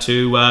card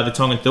to the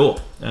Tongan Thorpe.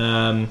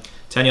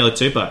 Taniela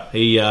Tupa,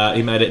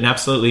 he made an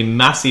absolutely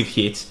massive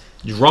hit,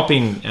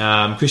 dropping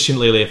Christian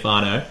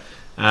Lealiafano.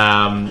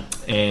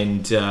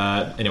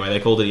 Anyway, they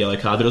called it a yellow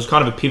card, but it was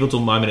kind of a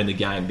pivotal moment in the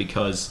game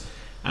because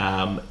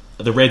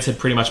the Reds had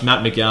pretty much,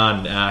 Matt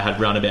McGann had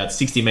run about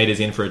 60 metres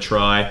in for a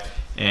try,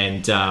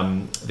 and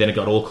then it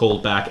got all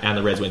called back, and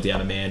the Reds went down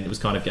a man. It was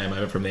kind of game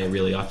over from there,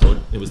 really. I thought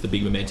it was the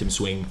big momentum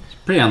swing.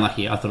 Pretty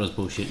unlucky. I thought it was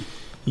bullshit.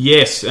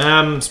 Yes.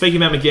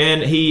 Speaking about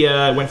McGann, he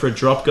went for a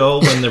drop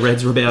goal when the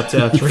Reds were about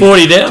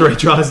 40 down. 3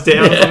 tries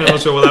down. I'm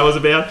not sure what that was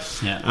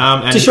about.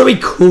 Yeah. To show he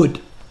could.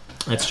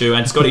 That's true.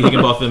 And Scotty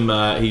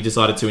Higginbotham, he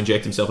decided to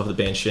inject himself off the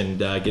bench and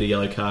get a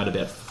yellow card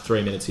about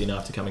 3 minutes in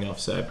after coming off.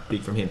 So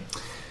big from him.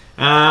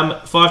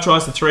 5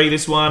 tries to 3.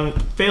 This one,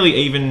 fairly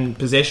even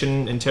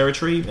possession and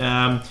territory.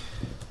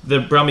 The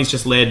Brumbies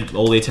just led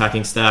all the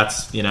attacking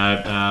stats. You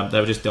know, they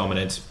were just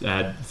dominant. They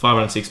had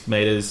 506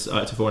 metres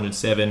to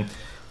 407.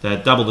 They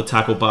had double the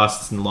tackle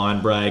busts and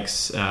line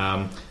breaks.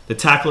 The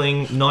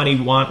tackling,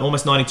 91,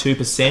 almost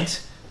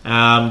 92%.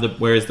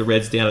 Whereas the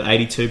Reds down at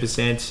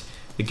 82%.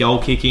 The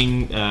goal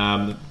kicking,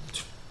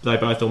 they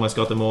both almost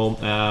got them all.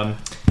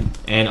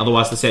 And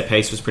otherwise, the set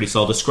piece was pretty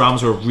solid. The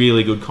scrums were a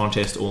really good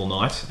contest all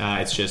night.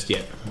 It's just,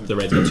 the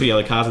Reds got 2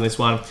 yellow cards in this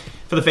one.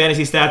 For the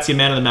fantasy stats, your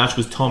man of the match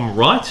was Tom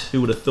Wright.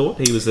 Who would have thought?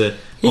 He was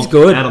he's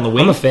good. Out on the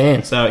wing. I'm a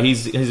fan. So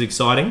he's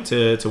exciting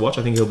to watch.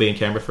 I think he'll be in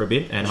Canberra for a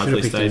bit and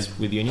hopefully stays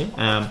with Union.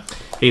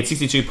 He had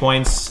 62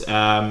 points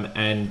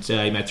and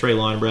he made 3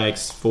 line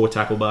breaks, 4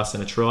 tackle busts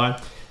and a try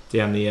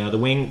down the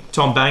wing.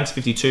 Tom Banks,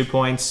 52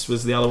 points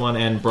was the other one,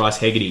 and Bryce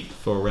Hegarty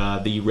for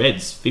the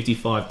Reds,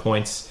 55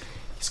 points.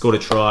 He scored a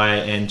try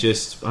and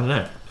just, I don't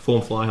know,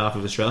 form fly half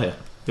of Australia.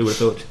 Who would have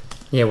thought?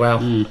 Yeah, wow.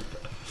 And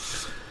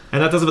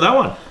that does it for that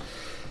one.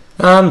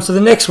 So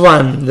the next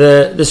one,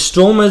 the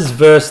Stormers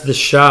versus the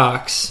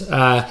Sharks.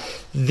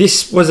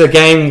 This was a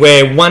game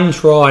where one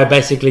try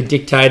basically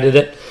dictated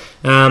it.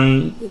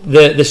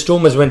 The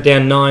Stormers went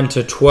down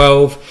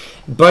 9-12.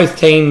 Both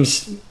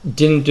teams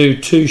didn't do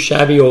too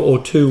shabby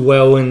or too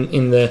well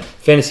in the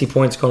fantasy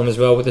points column as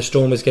well, with the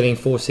Stormers getting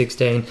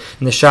 416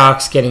 and the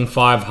Sharks getting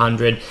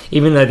 500,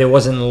 even though there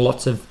wasn't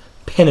lots of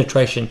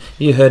penetration.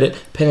 You heard it,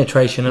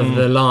 penetration of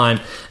the line.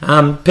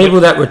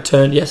 People that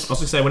returned, yes? I was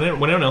going to say, when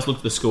everyone else looked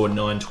at the score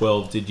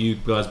 9-12, did you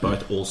guys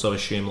both also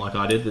assume, like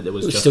I did, that there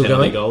was just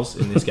penalty goals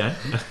in this game?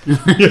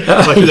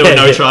 Like there were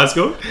no tries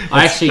scored?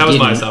 I actually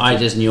didn't. I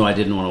just knew I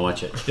didn't want to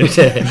watch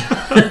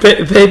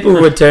it. People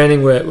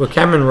returning were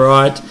Cameron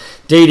Wright,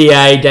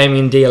 DDA,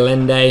 Damien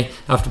Dialende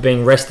after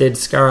being rested,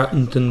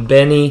 Scarrington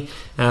Benny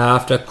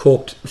after a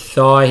corked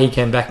thigh, he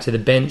came back to the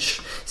bench.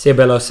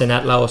 Ciabello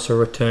Senatla also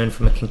returned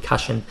from a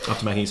concussion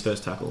after making his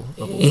first tackle.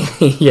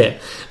 Yeah.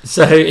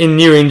 So in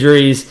new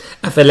injuries,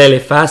 Afelele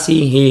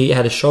Fasi, he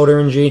had a shoulder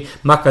injury.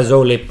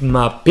 Makazole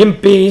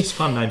Mapimpi. It's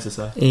fun names to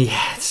say.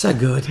 Yeah, it's so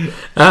good. He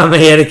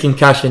had a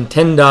concussion.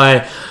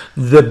 Tendai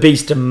the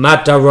Beast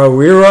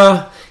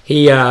Matarawira,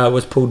 he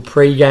was pulled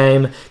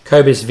pre-game.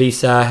 Kobus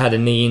Visa had a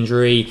knee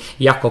injury.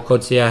 Jaco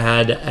Kotsia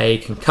had a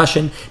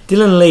concussion.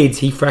 Dylan Leeds,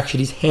 he fractured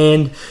his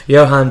hand.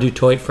 Johan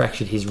Dutoit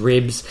fractured his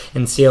ribs.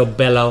 And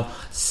Ciabello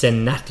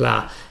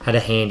Senatla had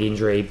a hand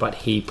injury, but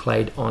he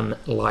played on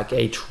like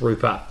a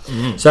trooper.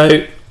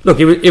 So, look,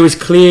 it was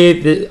clear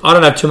that, I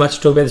don't have too much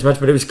to talk about this match,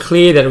 but it was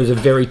clear that it was a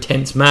very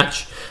tense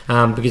match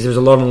because there was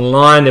a lot on the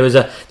line. There was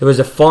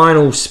a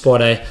final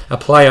spot, a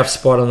playoff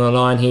spot on the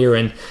line here,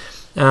 and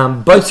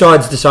both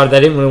sides decided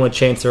they didn't really want to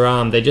chance their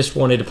arm. They just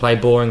wanted to play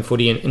boring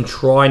footy and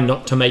try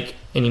not to make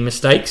any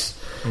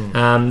mistakes.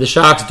 The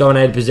Sharks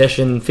dominated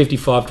possession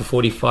 55 to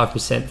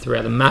 45%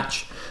 throughout the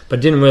match,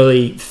 but didn't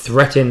really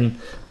threaten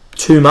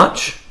too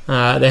much.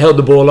 They held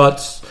the ball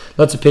lots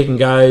of pick and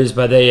goes,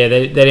 but they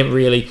didn't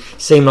really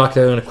seem like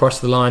they were going to cross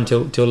the line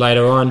till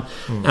later on.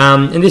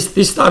 And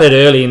this started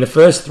early. In the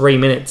first 3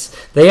 minutes,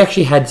 they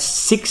actually had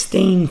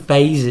 16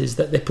 phases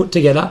that they put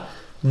together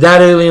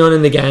that early on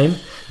in the game.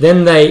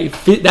 Then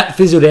that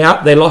fizzled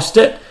out. They lost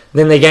it.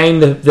 Then they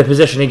gained the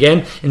possession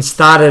again and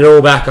started it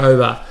all back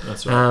over.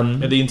 That's right.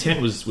 And the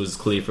intent was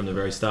clear from the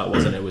very start,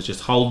 wasn't it? It was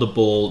just hold the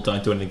ball,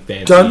 don't do anything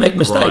fancy, don't make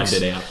mistakes.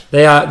 Grind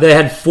it out. They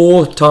had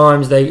 4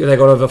 times they got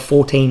over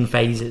 14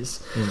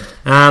 phases.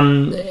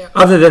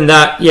 Other than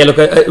that, yeah, look,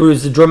 it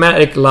was a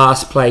dramatic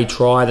last play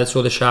try that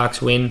saw the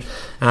Sharks win,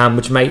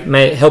 which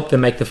may help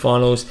them make the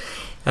finals.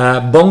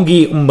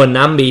 Bongi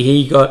Umbanambi,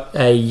 he got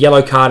a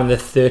yellow card in the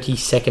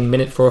 32nd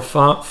minute for a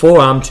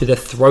forearm to the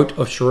throat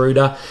of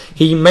Sharuda.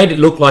 He made it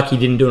look like he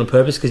didn't do it on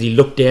purpose because he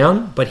looked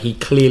down, but he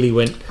clearly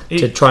went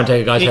to try and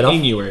take a guy's head off.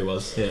 He knew where he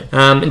was,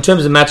 yeah. In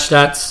terms of match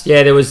stats,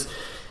 yeah, there was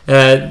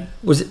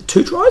it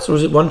 2 tries or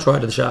was it 1 try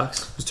to the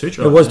Sharks? It was 2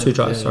 tries. It was 2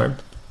 tries, sorry.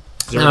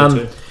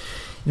 0-2.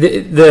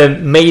 The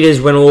meters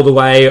went all the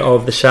way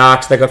of the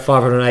Sharks. They got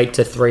 508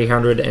 to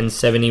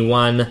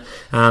 371.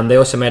 They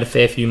also made a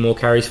fair few more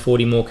carries,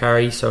 40 more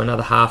carries, so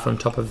another half on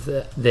top of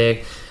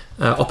their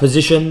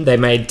opposition. They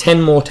made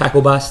 10 more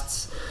tackle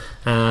busts.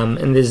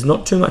 And there's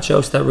not too much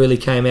else that really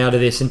came out of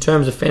this. In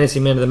terms of fantasy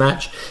man of the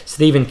match,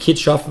 Stephen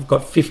Kitshoff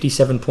got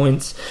 57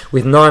 points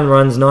with 9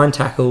 runs, 9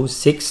 tackles,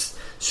 6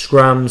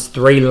 scrums,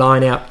 3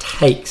 line-out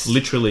takes.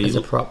 Literally as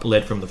a prop.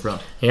 led from the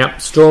front.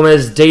 Yep.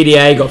 Stormers,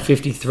 DDA got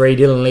 53,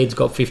 Dylan Leeds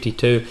got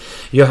 52,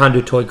 Johan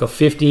Dutoit got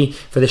 50.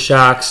 For the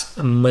Sharks,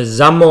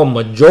 Mazamo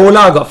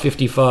Majola got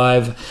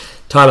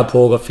 55, Tyler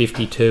Paul got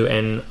 52,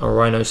 and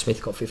Rhino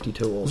Smith got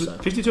 52 Was also.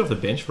 it 52 off the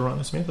bench for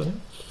Rhino Smith, I think?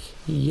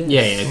 Yes.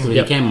 Yeah, good.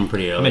 Yep. He came on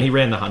pretty early. I mean, he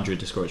ran the 100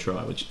 to score a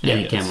try, which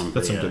He came on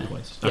that's some pretty good early.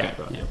 points. Yeah.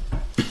 Okay, right.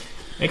 Yeah.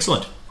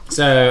 Excellent.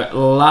 So,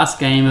 last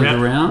game of the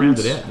round.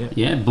 Rounded out,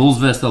 yeah. Bulls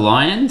versus the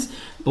Lions.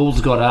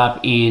 Bulls got up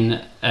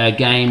in a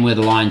game where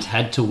the Lions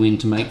had to win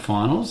to make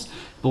finals.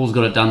 Bulls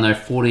got it done though,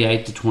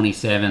 48 to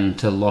 27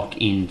 to lock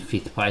in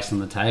 5th place on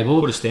the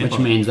table, Put a stamp which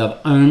on it. means they've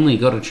only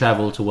got to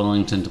travel to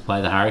Wellington to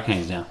play the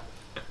Hurricanes now.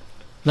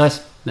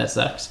 Nice. That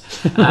sucks.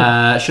 Should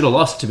have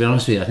lost, to be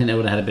honest with you. I think they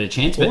would have had a better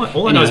chance. But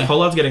All I know is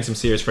Pollard's getting some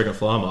serious freaking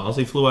fly miles.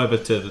 He flew over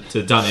to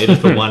Dunedin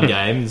for one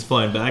game. He's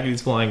flying back and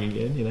he's flying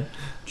again. You know.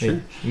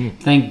 True.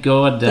 Thank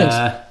God.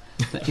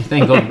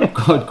 Thank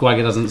God,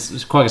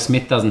 Quagga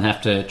Smith doesn't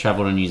have to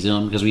travel to New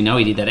Zealand, because we know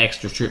he did that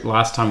extra trip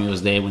last time he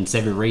was there when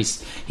Sever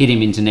Reese hit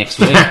him into next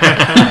week.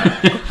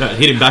 No,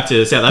 hit him back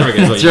to South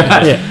Africa. That's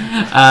right.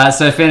 Yeah.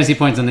 So fantasy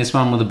points on this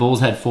one, well, the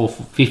Bulls had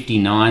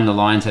 459, the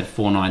Lions had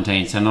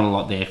 419, so not a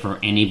lot there for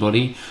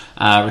anybody.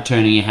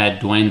 Returning, you had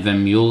Dwayne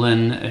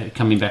Vermeulen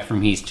coming back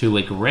from his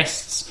 2-week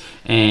rests,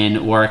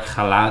 and Warwick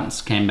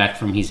Halance came back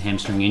from his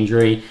hamstring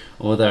injury,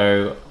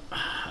 although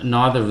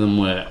neither of them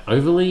were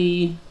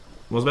overly...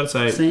 I was about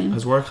to say,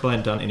 has Warwick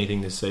Hallant done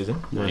anything this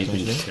season? No, he's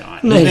been shy.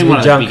 No, He's been one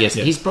of the junk. biggest.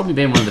 He's probably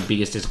been one of the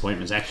biggest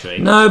disappointments, actually.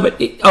 No,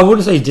 but I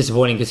wouldn't say he's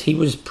disappointing because he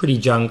was pretty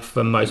junk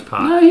for most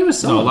part. No, he was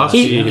solid. last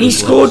year He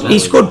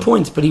scored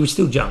points, but he was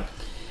still junk.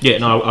 Yeah,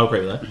 no, I'll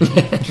agree with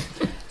that.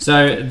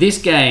 So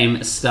this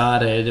game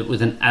started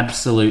with an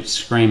absolute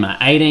screamer.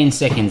 18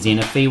 seconds in,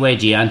 Afiwe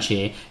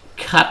Gianche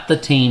cut the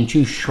team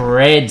to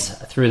shreds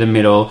through the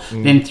middle,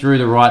 then through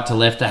the right to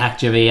left to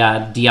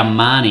Hakjavia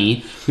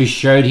Diamani, who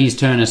showed his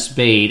turn of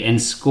speed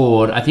and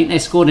scored. I think they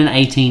scored in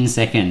 18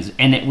 seconds,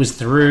 and it was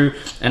through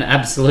an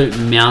absolute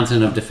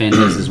mountain of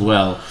defenders as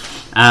well.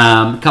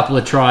 A couple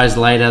of tries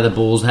later, the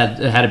Bulls had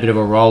a bit of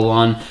a roll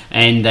on,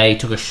 and they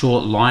took a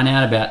short line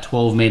out about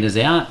 12 metres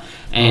out,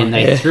 and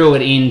they threw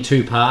it in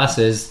 2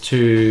 passes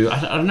to,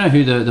 I don't know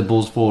who the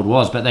Bulls forward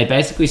was, but they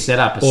basically set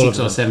up a 6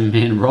 or 7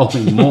 man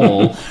rolling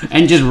maul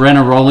and just ran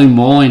a rolling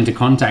maul into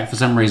contact. For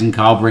some reason,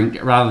 Kyle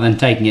Brink, rather than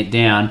taking it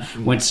down,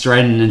 went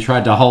straight in and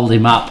tried to hold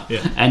him up,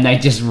 and they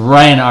just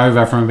ran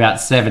over from about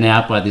 7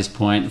 out by this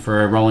point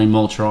for a rolling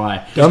maul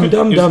try. It was good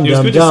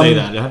to see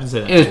that. I have to say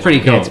that. It was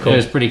pretty cool. Yeah, it's cool. It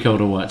was pretty cool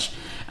to watch.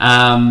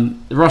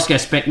 Roscoe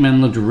Speckman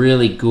looked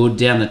really good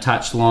down the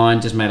touch line,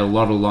 just made a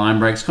lot of line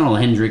breaks. Connell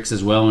Hendricks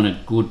as well in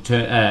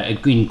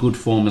in good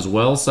form as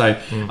well. So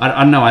I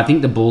don't know. I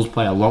think the Bulls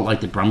play a lot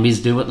like the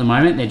Brumbies do at the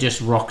moment. They're just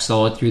rock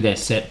solid through their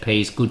set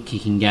piece, good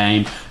kicking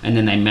game, and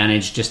then they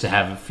manage just to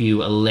have a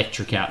few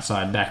electric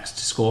outside backs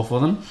to score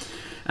for them.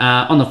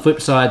 On the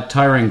flip side,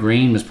 Tyrone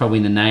Green was probably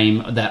the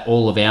name that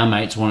all of our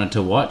mates wanted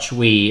to watch.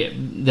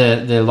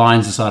 The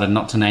Lions decided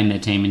not to name their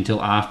team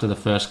until after the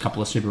first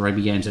couple of Super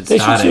Rugby games had They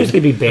should started. seriously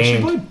be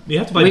banned. You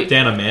have to play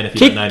down a man if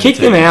you don't name Kick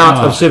the team. them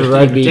out of Super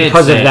Rugby Dead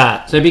because set. of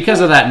that. So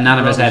because of that, none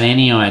of us had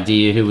any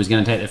idea who was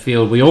going to take the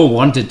field. We all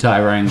wanted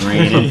Tyrone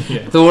Green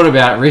and thought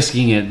about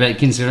risking it, but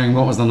considering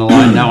what was on the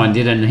line, no one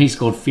did it, and he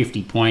scored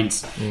 50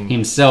 points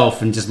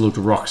himself and just looked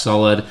rock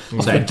solid.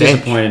 So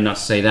disappointed not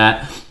to see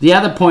that. The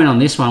other point on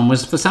this one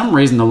was, for some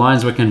reason, the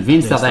Lions were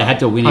convinced that they had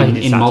to win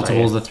in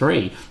multiples of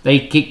 3.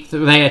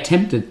 They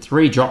attempted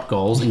 3 drop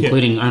goals,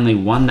 including only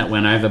one that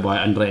went over by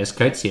Andreas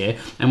Coetzee,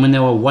 and when they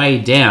were way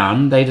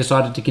down, they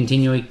decided to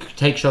continue to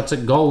take shots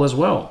at goal as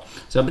well.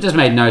 So it just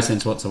made no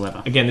sense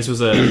whatsoever. Again, this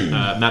was a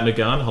Matt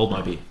McGann, hold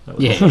my beer. That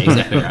was Yeah,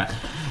 exactly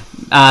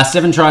right.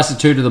 7 tries to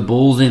 2 to the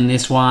Bulls in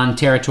this one.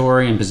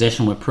 Territory and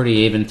possession were pretty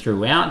even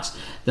throughout.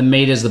 The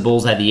meters, the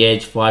Bulls had the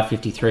edge,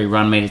 553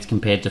 run meters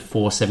compared to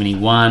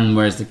 471,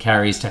 whereas the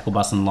carries, tackle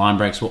busts and line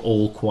breaks were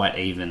all quite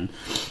even.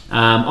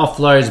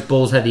 Offloads,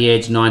 Bulls had the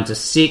edge 9 to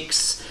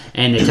 6,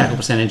 and their tackle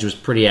percentage was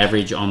pretty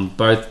average on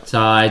both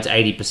sides,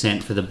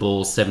 80% for the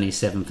Bulls,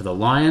 77% for the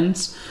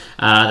Lions.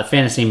 The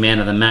fantasy man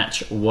of the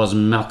match was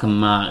Malcolm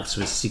Marks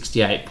with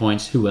 68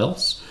 points. Who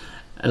else?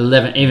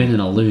 11, even in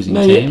a losing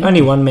team.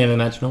 Only one man of the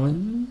match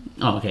normally.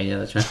 Oh, okay, yeah,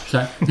 that's right.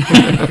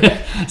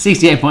 Sorry.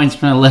 68 points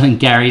from 11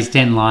 carries,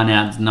 10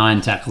 lineouts,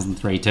 9 tackles and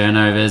 3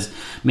 turnovers.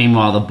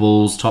 Meanwhile, the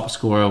Bulls' top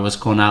scorer was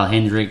Cornell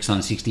Hendricks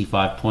on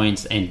 65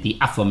 points and the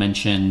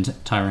aforementioned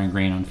Tyrone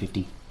Green on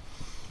 50.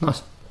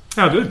 Nice.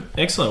 Oh, good.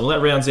 Excellent. Well,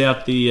 that rounds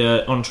out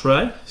the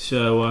entree.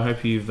 So I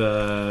hope you've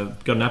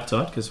got an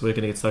appetite, because we're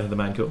going to get stuck to the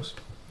main course.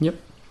 Yep.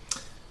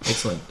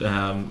 Excellent.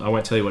 I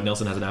won't tell you what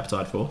Nelson has an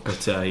appetite for,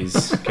 but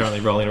he's currently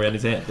rolling around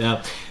his hand.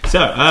 The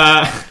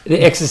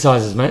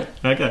exercises, mate.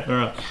 Okay,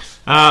 all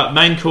right.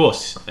 Main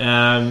course.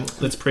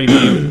 Let's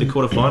preview the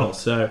quarterfinals.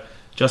 So,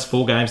 just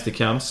 4 games to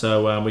come,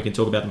 so we can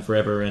talk about them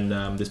forever,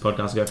 and this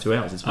podcast will go for 2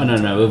 hours.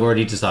 No, we've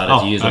already decided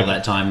to use all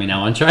that time in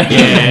our intro.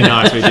 Yeah,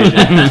 nice, we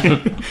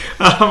did.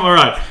 All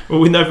right.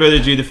 Well, with no further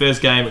ado, the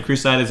first game,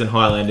 Crusaders and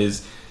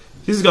Highlanders.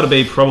 This has got to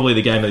be probably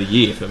the game of the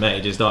year for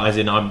me, just as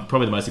in I'm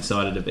probably the most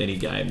excited of any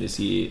game this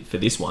year for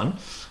this one.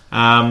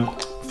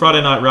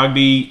 Friday night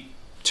rugby,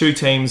 2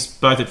 teams,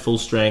 both at full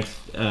strength.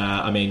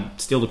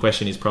 Still the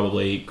question is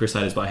probably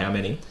Crusaders by how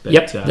many? But,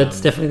 yep,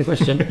 that's definitely the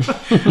question.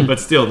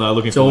 But still, no,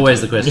 looking it's forward always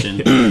to the it.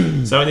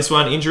 question. So in this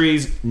one,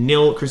 injuries,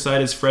 0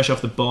 Crusaders fresh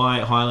off the bye,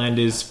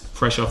 Highlanders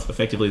fresh off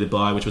effectively the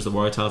bye, which was the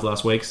Waratahs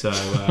last week. So,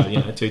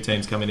 2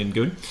 teams coming in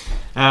good.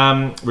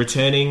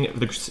 Returning,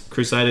 the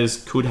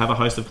Crusaders could have a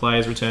host of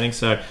players returning.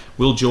 So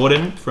Will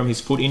Jordan from his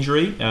foot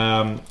injury,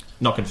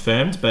 not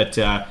confirmed, but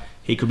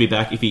he could be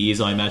back. If he is,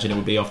 I imagine it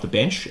would be off the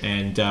bench.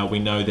 And we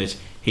know that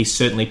he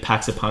certainly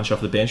packs a punch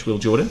off the bench, Will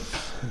Jordan.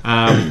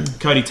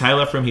 Cody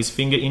Taylor from his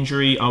finger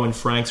injury. Owen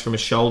Franks from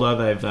his shoulder.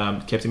 They've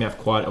kept him out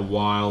for quite a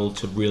while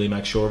to really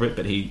make sure of it,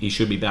 but he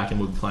should be back and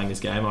will be playing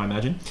this game, I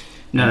imagine.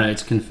 No,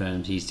 it's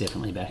confirmed. He's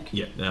definitely back.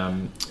 Yeah.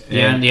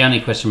 The only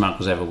question mark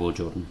was over Will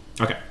Jordan.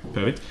 Okay,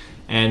 perfect.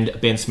 And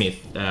Ben Smith,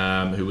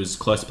 who was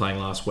close to playing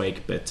last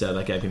week, but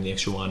they gave him the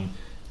extra one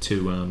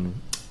to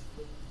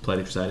play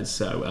the Crusaders,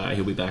 so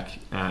he'll be back,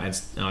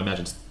 and I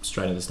imagine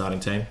straight in the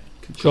starting team.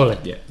 Surely.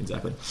 Yeah,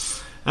 exactly.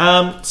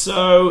 I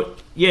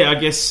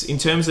guess in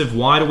terms of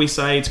why do we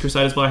say it's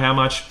Crusaders by how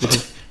much?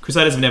 Because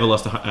Crusaders have never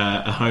lost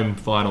a home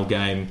final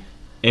game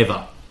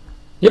ever.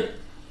 Yep,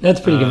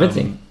 that's pretty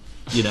convincing.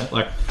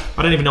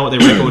 I don't even know what their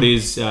record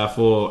is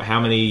for how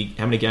many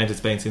games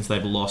it's been since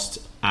they've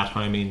lost at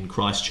home in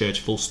Christchurch.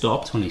 Full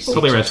stop. 26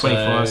 probably around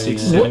 25,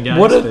 6, 7 games.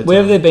 Where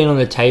have they been on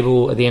the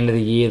table at the end of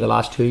the year? The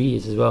last 2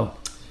 years as well.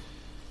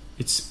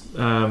 It's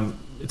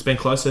been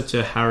closer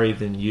to Harry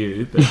than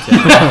you, but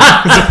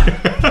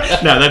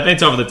no, they've been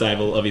top of the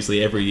table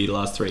obviously every year the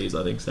last 3 years,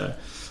 I think so.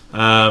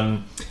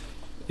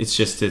 It's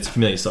a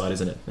familiar side,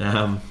 isn't it?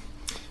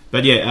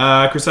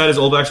 Crusaders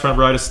All Blacks front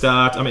row to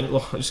start. I'm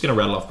just going to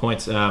rattle off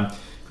points.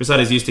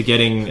 Crusaders used to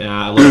getting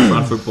a lot of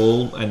front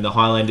football, and the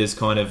Highlanders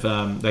kind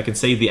of they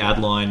concede the ad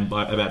line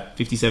by about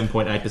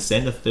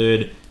 57.8%, the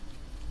third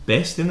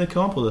best in the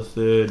comp, or the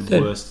third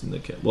worst in the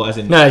comp? Well,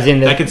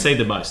 they concede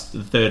the most,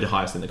 the third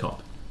highest in the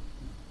comp.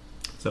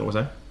 Is that what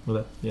we're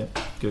saying? Yeah,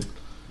 good.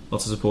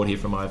 Lots of support here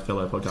from my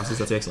fellow podcasters.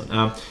 That's excellent.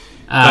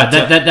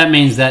 That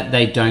means that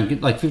they don't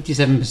get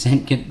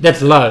 57%.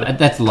 That's low.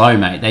 That's low,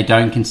 mate. They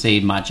don't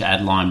concede much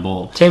ad line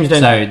ball. Teams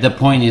don't. So the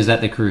point is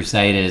that the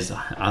Crusaders.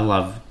 I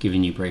love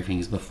giving you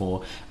briefings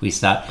before we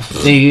start.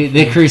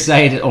 The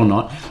Crusaders or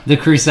not, the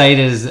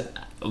Crusaders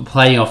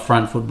play off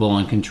front football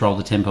and control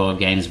the tempo of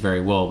games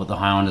very well. But the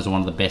Highlanders are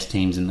one of the best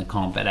teams in the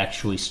comp at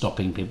actually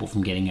stopping people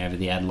from getting over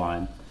the ad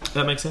line.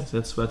 That makes sense.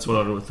 That's what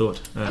I would have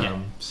thought.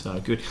 So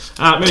good.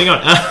 Moving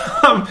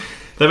on.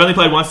 They've only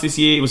played once this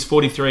year. It was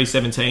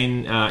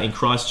 43-17 in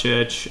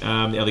Christchurch.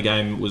 The other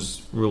game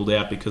was ruled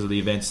out because of the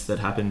events that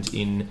happened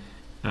in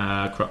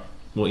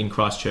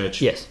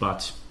Christchurch. Yes.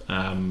 But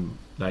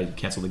they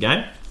cancelled the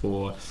game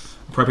for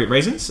appropriate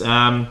reasons.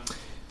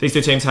 These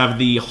 2 teams have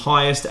the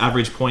highest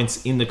average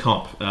points in the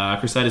comp.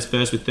 Crusaders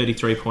first with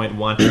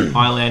 33.1.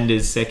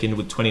 Highlanders second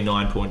with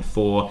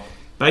 29.4.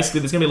 Basically,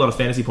 there's going to be a lot of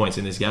fantasy points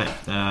in this game.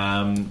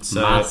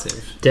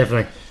 Massive.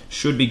 Definitely.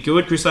 Should be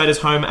good. Crusaders'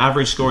 home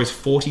average score is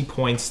 40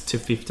 points to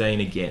 15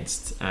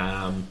 against.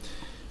 Ouch.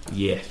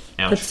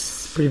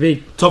 That's pretty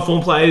big. Top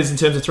form players in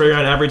terms of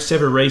 3-round average: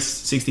 Sever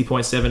Reece,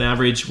 60.7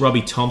 average.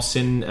 Robbie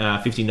Thompson,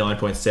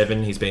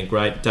 59.7. He's been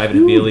great. David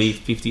Habili,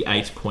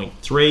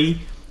 58.3.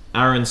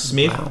 Aaron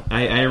Smith,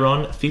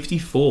 Aaron,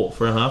 54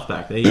 for a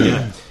halfback. There you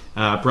go.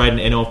 Braden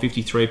Ennor,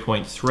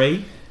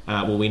 53.3.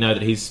 We know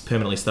that he's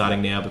permanently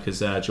starting now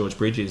because George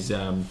Bridge is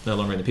no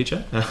longer in the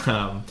picture.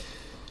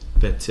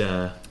 But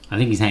I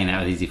think he's hanging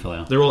out with Izzy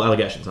Folau. They're all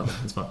allegations, aren't they?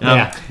 It's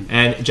fine.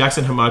 And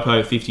Jackson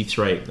Homopo,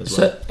 53 as well.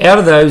 So out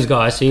of those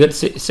guys, so you got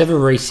Sever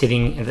Reece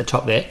sitting at the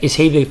top there. Is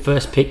he the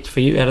first pick for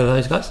you out of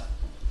those guys?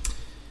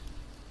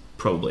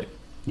 Probably.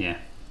 Yeah.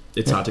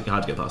 It's hard to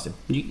get past him.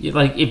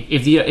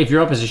 If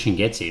your opposition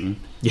gets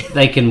him,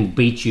 they can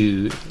beat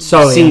you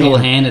Solely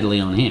single-handedly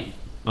on him.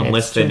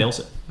 Unless they're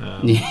Nelson.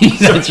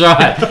 That's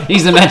right.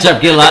 He's the matchup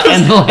killer.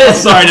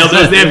 Sorry, Nelson.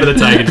 I was there for the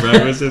taking, bro.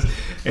 It was just...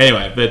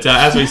 Anyway, but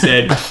as we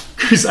said,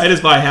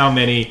 Crusaders by how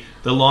many?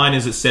 The line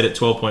is set at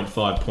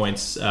 12.5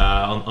 points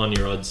on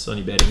your odds, on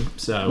your betting.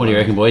 So, what do you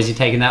reckon, boys? You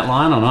taking that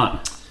line or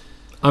not?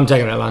 I'm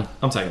taking that line.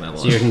 So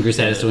you reckon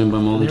Crusaders to win by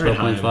more than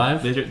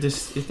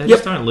 12.5? They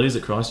just don't lose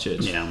at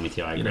Christchurch. Yeah, I'm with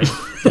you. I agree.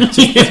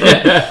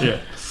 Yeah.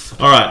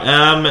 All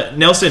right,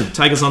 Nelson,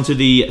 take us on to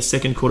the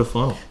second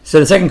quarterfinal. So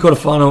the second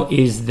quarterfinal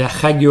is the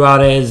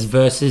Jaguares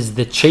versus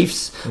the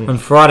Chiefs on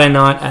Friday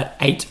night at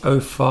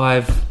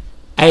 8:05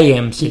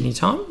 a.m. Sydney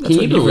time. That's Can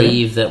what you give it.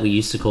 believe that we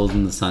used to call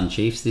them the Sun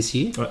Chiefs this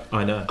year?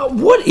 I know.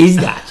 What is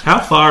that? How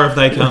far have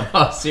they come?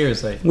 Oh,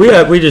 seriously.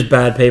 We're just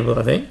bad people,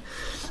 I think.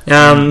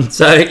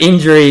 So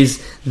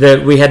injuries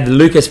that we had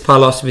Lucas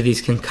Palos with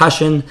his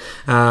concussion,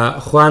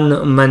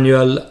 Juan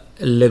Manuel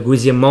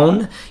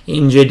Leguizamon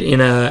injured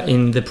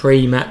in the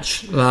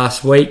pre-match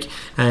last week,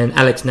 and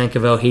Alex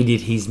Nankerville, he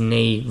did his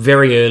knee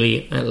very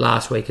early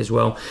last week as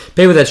well.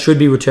 People that should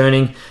be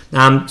returning.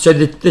 So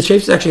the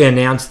Chiefs actually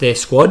announced their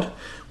squad: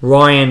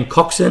 Ryan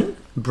Coxon,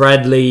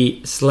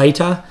 Bradley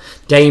Slater,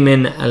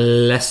 Damon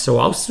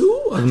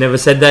Lesausu. I've never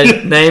said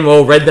that name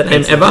or read that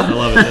name ever. I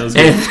love it. That was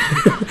good.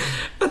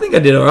 I think I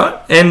did all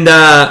right. And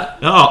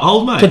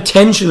old mate.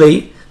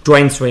 potentially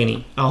Dwayne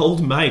Sweeney.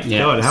 Old mate. Yeah.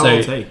 God, how old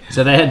is he?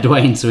 So they had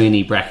Dwayne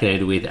Sweeney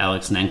bracketed with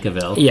Alex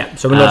Nankerville. Yeah,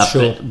 so we're not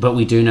sure. But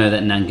we do know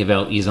that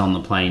Nankerville is on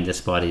the plane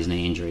despite his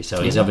knee injury,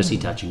 so he's obviously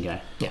touch and go.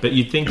 But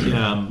you'd think,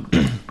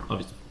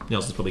 obviously,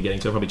 Nelson's probably getting,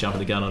 so I'll probably jumping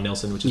the gun on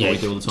Nelson, which is what we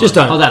do all the time. Just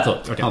don't. Hold that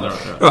thought. Okay. Hold All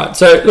that. right. Right,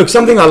 so look,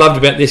 something I loved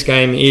about this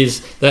game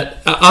is that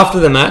after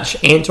the match,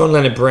 Anton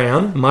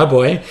Leonard-Brown, my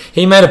boy,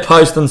 he made a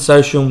post on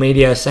social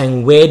media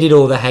saying, "Where did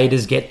all the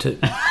haters get to?"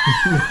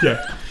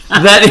 Yeah.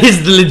 That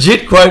is the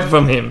legit quote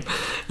from him.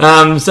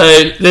 So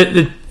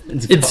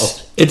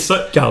it's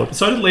gold.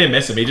 So did Liam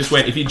Messam. He just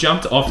went, if you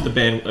jumped off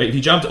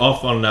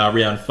on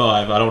round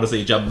 5, I don't want to see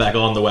you jump back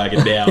on the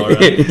wagon now. All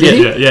right?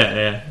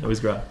 Yeah. It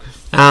was great.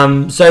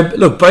 So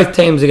look, both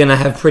teams are going to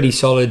have pretty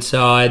solid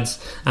sides.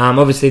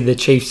 Obviously, the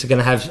Chiefs are going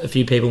to have a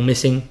few people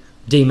missing.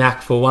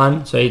 D-Mac for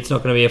one, so it's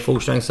not going to be a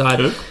full-strength side.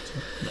 Who?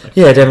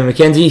 Yeah, Devin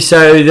McKenzie.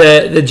 So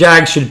the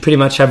Jags should pretty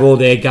much have all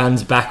their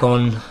guns back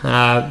on,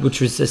 which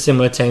was a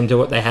similar team to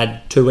what they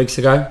had 2 weeks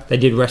ago. They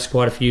did rest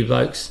quite a few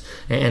blokes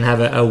and have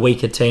a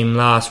weaker team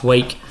last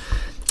week.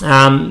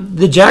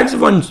 The Jags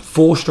have won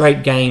 4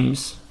 straight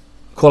games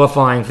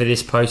qualifying for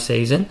this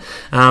postseason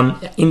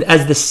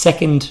as the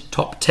second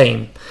top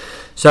team.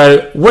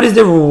 So what is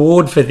the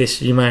reward for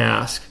this, you may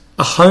ask?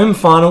 A home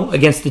final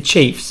against the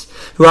Chiefs,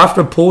 who after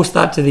a poor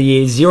start to the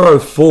year,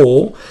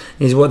 0-4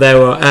 is what they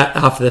were at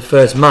after the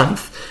first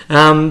month.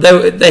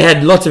 They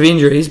had lots of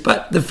injuries,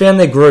 but they found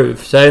their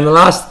groove. So in the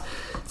last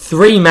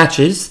 3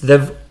 matches,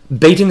 they've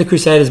beaten the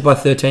Crusaders by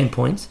 13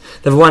 points.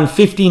 They've won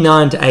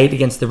 59-8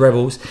 against the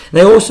Rebels. And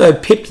they also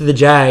pipped the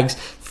Jags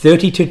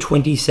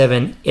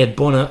 30-27 at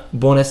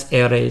Buenos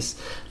Aires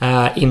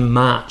in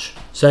March.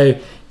 So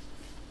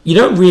you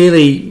don't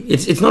really...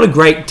 It's not a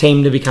great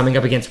team to be coming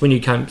up against when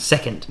you come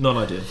second. Not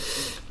ideal.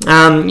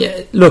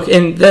 Look,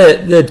 and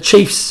the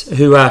Chiefs,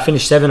 who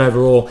finished 7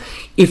 overall,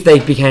 if they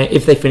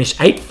finished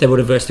 8th, they would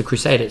have versed the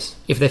Crusaders.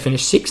 If they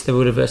finished 6th, they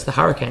would have versed the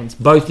Hurricanes,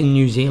 both in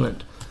New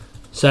Zealand.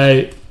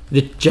 So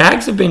the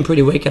Jags have been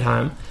pretty weak at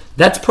home.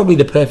 That's probably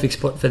the perfect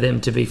spot for them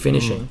to be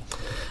finishing.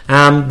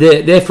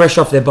 They're fresh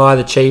off their bye,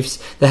 the Chiefs.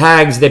 The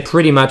Hags, they're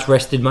pretty much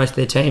rested most of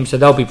their team, so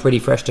they'll be pretty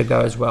fresh to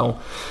go as well.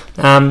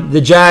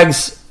 The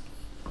Jags...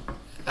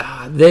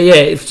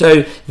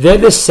 So they're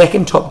the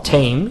second top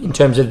team in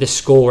terms of the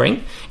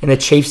scoring, and the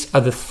Chiefs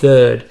are the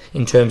third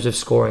in terms of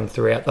scoring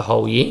throughout the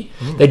whole year.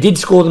 They did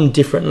score them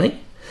differently.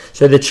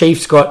 So the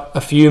Chiefs got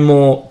a few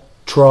more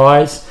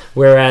tries,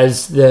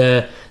 whereas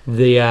the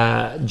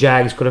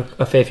Jags got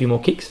a fair few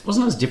more kicks. It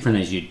wasn't as different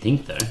as you'd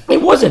think, though.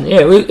 It wasn't. Yeah,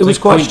 it was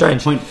quite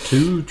strange.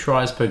 0.2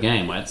 tries per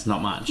game. Well, it's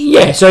not much.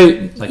 Yeah, so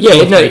It's 2 or 3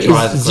 tries it's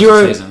across the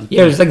season.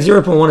 Yeah, it was like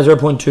 0.1 or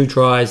 0.2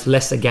 tries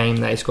less a game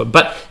they scored.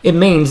 But it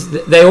means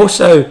that they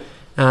also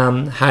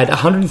had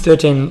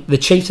 113. The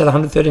Chiefs had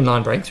 113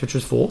 line breaks, which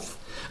was 4th.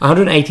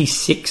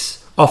 186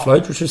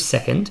 offloads, which was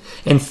 2nd,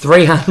 and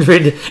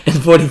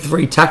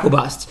 343 tackle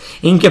busts.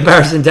 In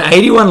comparison to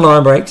 81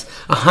 line breaks,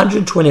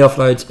 120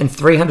 offloads, and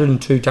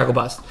 302 tackle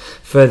busts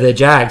for the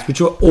Jags,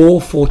 which were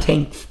all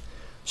 14th.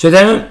 So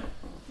they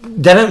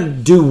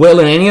don't do well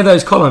in any of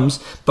those columns,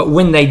 but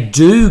when they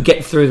do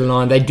get through the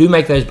line, they do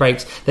make those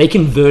breaks, they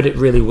convert it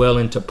really well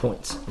into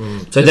points.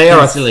 So they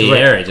are a silly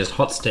threat. area, just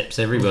hot steps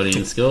everybody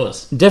in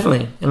scores.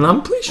 Definitely, and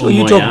I'm pretty sure Or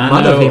you talk Moyano,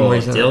 mud of him or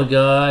recently.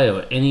 Delguy,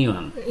 or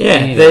anyone. Yeah,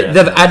 Any of they've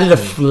their- added a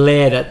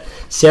flair, that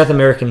South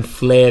American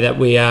flair that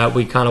we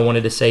kind of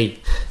wanted to see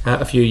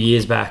a few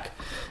years back.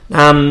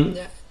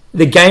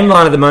 The game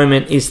line at the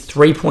moment is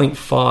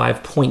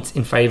 3.5 points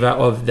in favour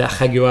of the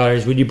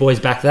Jaguares. Would you boys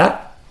back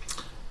that?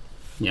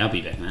 Yeah, I'll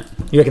be back, mate.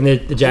 You reckon the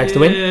Jags to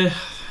win? Yeah.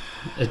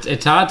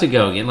 It's hard to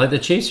go again. Like, the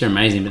Chiefs are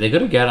amazing, but they've got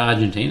to go to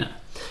Argentina.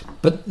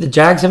 But the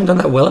Jags haven't done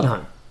that well at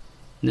home.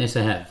 Yes,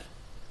 they have.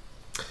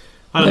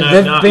 I don't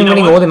know. They've been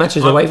winning all their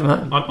matches away from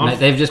home. Mate,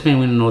 they've just been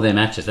winning all their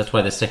matches. That's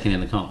why they're second in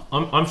the comp.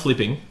 I'm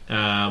flipping.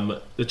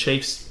 The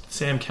Chiefs,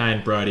 Sam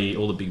Kane, Brody,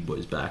 all the big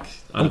boys back.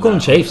 I'm calling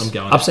Chiefs. I'm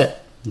going Upset.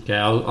 Okay,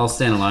 I'll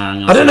stand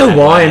alone. I don't know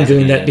why I'm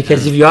doing that,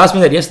 because if you asked me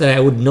that yesterday, I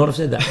would not have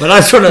said that. But I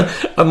just want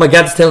to... My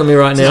gut's telling me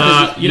right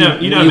now. You know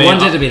you me.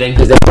 wanted to be then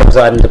because they're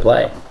excited to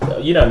play.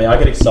 You know me. I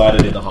get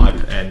excited in the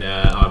hype, and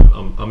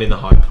I'm I'm in the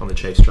hype on the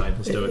Chiefs train.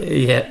 Let's do it.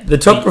 Yeah, the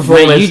top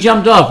performers. Mate, you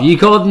jumped off. You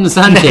called them the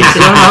Sun Kicks.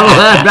 You're not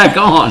allowed back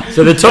on.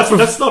 So the top.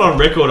 That's not on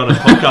record on a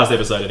podcast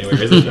episode anyway,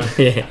 is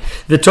it? Yeah,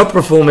 the top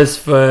performers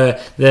for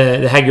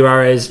the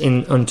Jaguares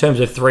in terms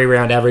of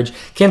 3-round average.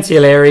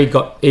 Kensialeri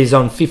is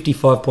on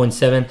 55.7,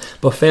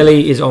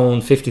 Boffelli is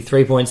on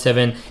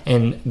 53.7,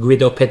 and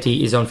Guido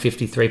Petti is on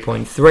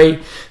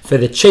 53.3. For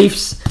the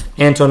Chiefs,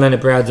 Anton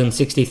Leonard-Brown's on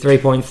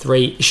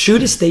 63.3.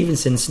 Shooter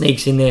Stevenson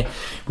sneaks in there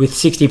with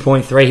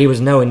 60.3. He was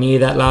nowhere near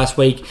that last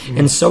week.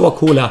 And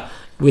Sowakula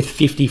with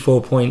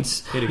 54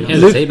 points.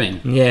 How's he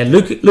been? Yeah,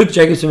 Luke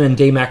Jacobson and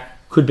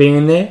D-Mac could be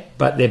in there,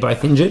 but they're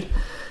both injured.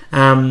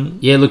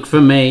 Yeah, look,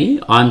 for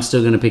me, I'm still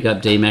going to pick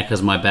up D-Mac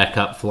as my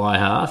backup fly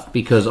half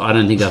because I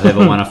don't think I've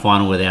ever won a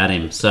final without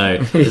him. So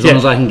as long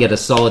as I can get a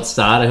solid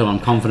starter who I'm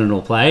confident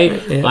will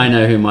play, I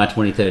know who my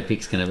 23rd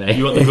pick's going to be.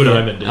 You want the good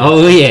omen, do you?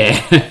 Oh,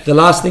 yeah. The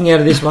last thing out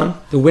of this one,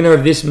 the winner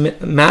of this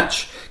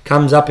match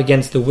comes up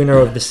against the winner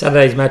of the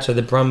Saturday's match of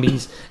the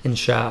Brumbies and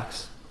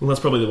Sharks. Well, that's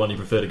probably the one you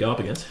prefer to go up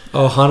against.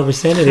 Oh,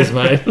 100% it is,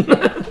 mate.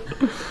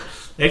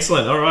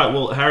 Excellent. All right.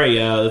 Well, Harry,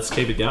 let's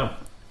keep it going.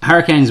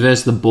 Hurricanes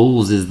versus the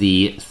Bulls is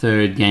the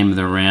third game of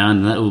the round,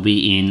 and that will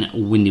be in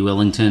Windy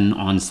Wellington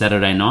on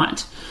Saturday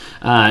night.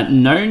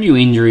 No new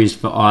injuries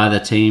for either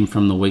team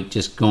from the week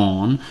just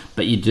gone,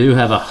 but you do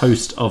have a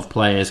host of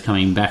players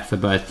coming back for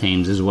both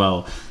teams as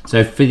well.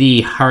 So for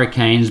the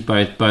Hurricanes,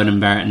 both Bowden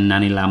Barrett and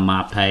Nani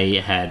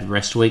Laumape had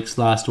rest weeks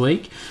last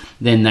week.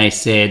 Then they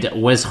said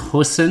Wes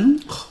Husson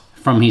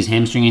from his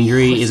hamstring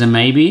injury is a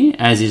maybe,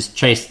 as is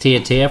Chase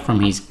Tiatia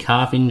from his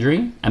calf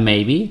injury, a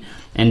maybe,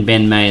 and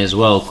Ben May as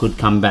well could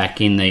come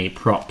back in the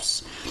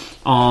props.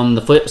 On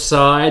the flip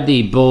side,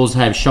 the Bulls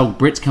have Shulk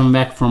Brits coming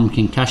back from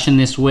concussion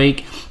this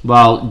week,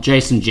 while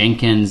Jason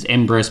Jenkins,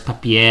 Ambrose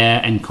Papier,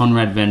 and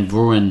Conrad Van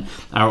Vuren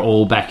are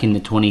all back in the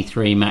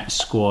 23-match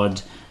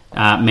squad,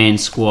 man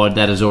squad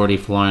that has already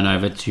flown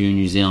over to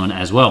New Zealand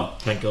as well.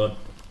 Thank God.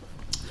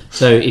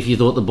 So if you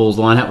thought the Bulls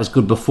lineup was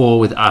good before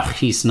with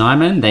Achi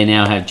Snyman, they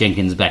now have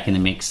Jenkins back in the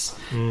mix,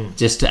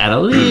 just to add a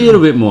little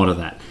bit more to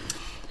that.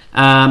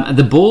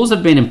 The Bulls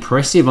have been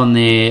impressive on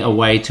their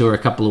away tour a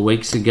couple of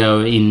weeks ago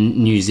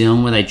in New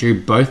Zealand, where they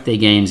drew both their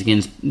games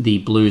against the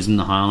Blues and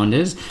the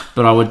Highlanders,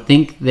 but I would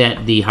think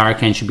that the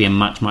Hurricanes should be a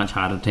much, much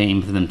harder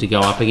team for them to go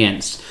up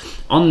against.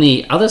 On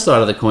the other side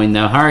of the coin,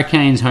 though,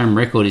 Hurricanes' home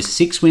record is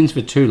 6 wins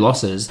for 2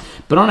 losses,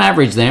 but on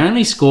average they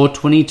only score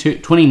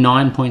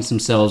 29 points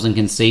themselves and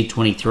concede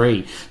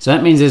 23. So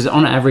that means there's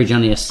on average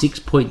only a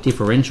 6-point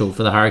differential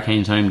for the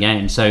Hurricanes' home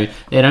game, so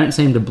they don't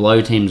seem to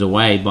blow teams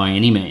away by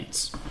any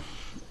means.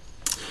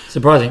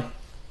 Surprising.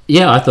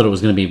 Yeah, I thought it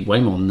was going to be way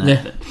more than that.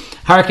 Yeah. But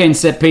Hurricane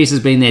set piece has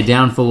been their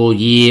downfall all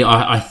year.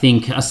 I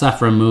think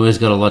Asafa Amua's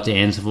got a lot to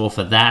answer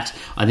for that.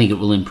 I think it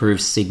will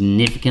improve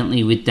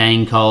significantly with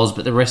Dane Coles,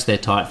 but the rest of their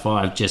tight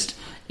five just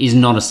is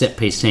not a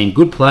set-piece team.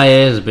 Good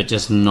players, but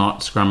just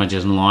not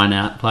scrummagers and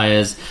line-out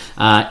players.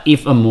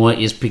 If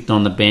Amua is picked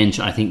on the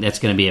bench, I think that's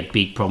going to be a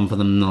big problem for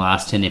them in the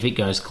last 10 if it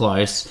goes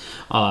close.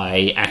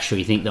 I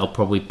actually think they'll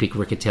probably pick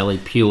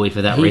Riccatelli purely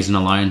for that reason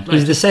alone.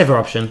 He's the safer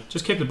option.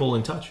 Just keep the ball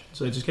in touch.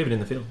 So just keep it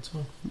in the field. It's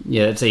fine.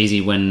 Yeah, it's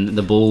easy when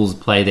the Bulls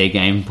play their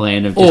game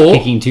plan of just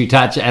kicking 2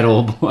 touch at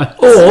all points.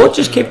 Or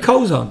just keep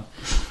Coles on.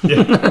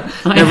 Yeah.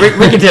 Now,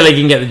 Riccatelli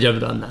can get the job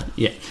done, though.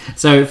 Yeah.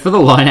 So for the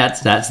line-out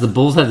stats, the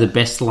Bulls have the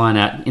best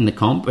line-out in the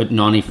comp at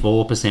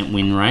 94%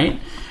 win rate,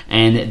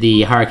 and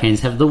the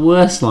Hurricanes have the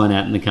worst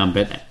line-out in the comp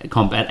at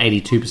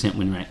 82%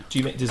 win rate. Do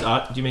you mean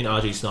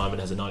RG Snyman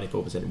has a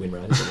 94% win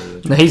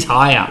rate? No, he's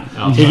higher.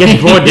 He's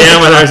getting poured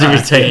down by those of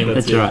his team.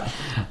 That's right.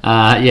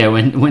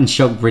 When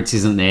Shulk Brits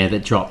isn't there,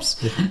 that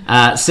drops.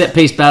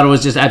 Set-piece battle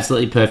was just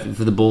absolutely perfect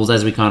for the Bulls,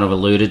 as we kind of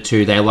alluded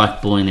to. They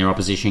like bullying their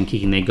opposition,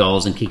 kicking their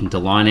goals and kicking to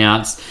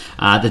line-outs.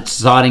 The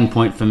deciding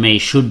point for me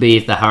should be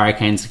if the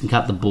Hurricanes can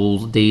cut the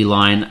Bulls'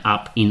 D-line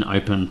up in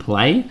open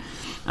play.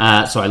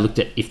 So I looked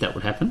at if that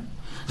would happen.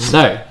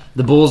 So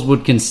the Bulls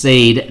would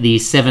concede the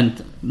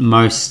 7th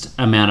most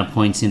amount of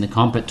points in the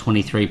comp at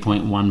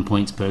 23.1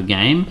 points per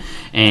game,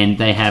 and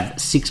they have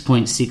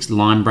 6.6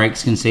 line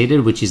breaks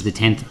conceded, which is the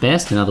 10th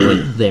best. In other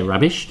words, they're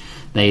rubbish.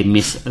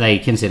 They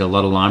concede a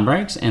lot of line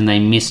breaks, and they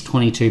miss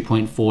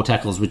 22.4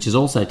 tackles, which is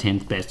also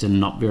 10th best and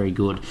not very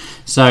good.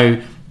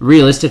 So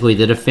realistically,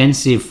 the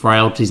defensive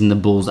frailties in the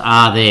Bulls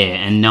are there,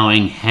 and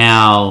knowing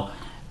how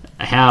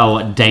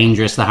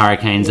dangerous the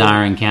Hurricanes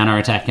are in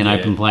counter-attack and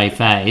open play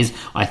phase,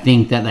 I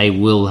think that they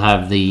will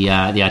have the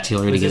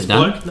artillery to get it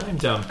done. There's this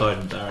bloke named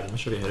Bowden Barrett. I'm not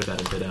sure if you heard about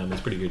him, but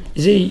he's pretty good.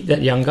 Is he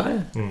that young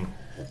guy?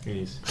 He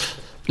is.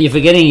 You're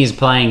forgetting he's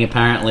playing,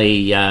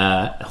 apparently,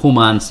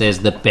 Human says,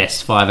 the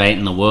best 5'8"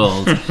 in the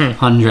world,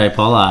 Andre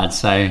Pollard,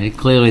 so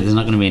clearly there's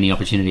not going to be any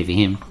opportunity for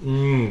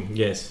him.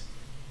 Yes.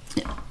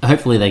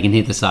 Hopefully they can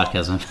hear the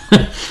sarcasm.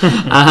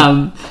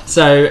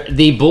 So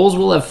the Bulls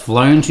will have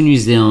flown to New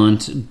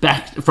Zealand,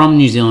 from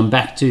New Zealand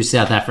back to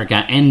South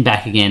Africa and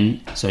back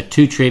again. So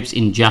 2 trips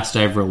in just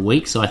over a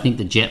week. So I think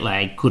the jet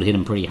lag could hit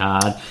them pretty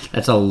hard.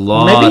 That's a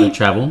lot of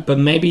travel. But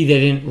maybe they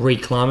didn't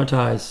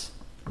reclimatise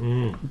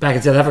back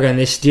in South Africa and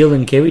they're still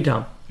in Kiwi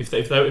time.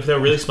 If they were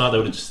really smart, they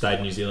would have just stayed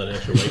in New Zealand an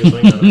extra week or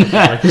something.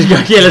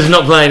 Yeah, let's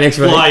not play next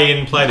week. Fly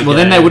in, play the game. Well,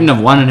 then they wouldn't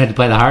have won and had to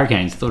play the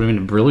Hurricanes. Thought it would have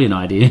been a brilliant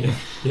idea.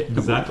 Yeah,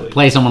 exactly.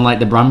 Play someone like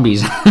the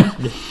Brumbies.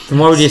 Then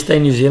why would you stay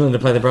in New Zealand to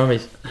play the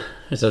Brumbies?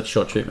 It's a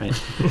short trip, mate.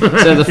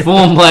 So the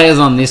form players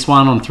on this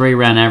one, on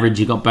 3-round average,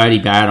 you got Bodie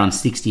Barrett on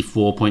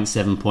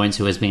 64.7 points,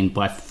 who has been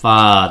by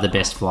far the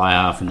best fly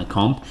half in the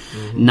comp.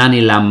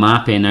 Nani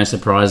Laumape, no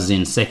surprises,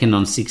 in second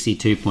on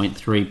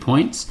 62.3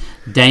 points.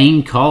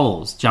 Dane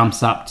Coles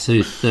jumps up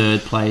to third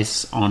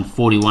place on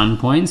 41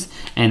 points.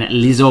 And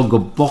Lizo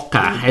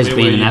Goboka has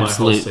been an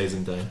absolute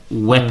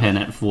weapon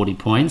at 40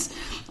 points.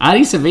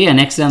 Adi Sevilla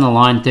next down the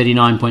line,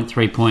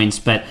 39.3 points,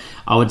 but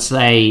I would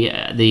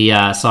say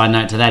the side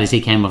note to that is he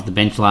came off the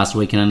bench last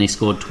week and only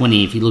scored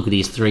 20. If you look at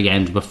his 3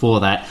 games before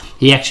that,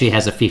 he actually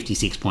has a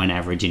 56-point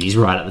average and he's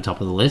right at the top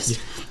of the list. Yeah.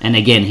 And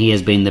again, he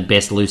has been the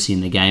best Lucy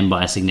in the game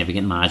by a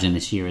significant margin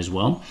this year as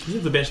well. Was he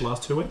off the bench the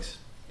last 2 weeks?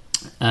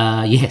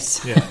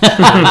 Yes. Yeah.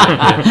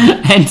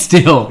 And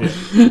still.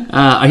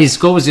 Yeah. His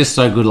score was just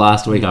so good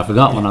last week, I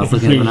forgot when I was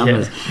looking at the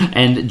numbers.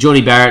 And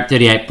Geordie Barrett,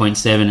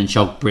 38.7, and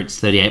Shulk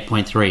Brits,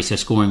 38.3, so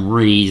scoring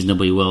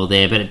reasonably well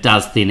there, but it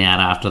does thin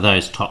out after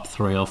those top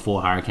 3 or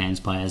 4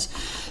 Hurricanes players.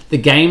 The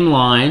game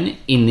line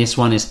in this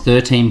one is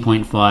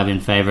 13.5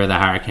 in favour of the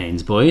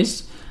Hurricanes,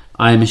 boys.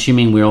 I'm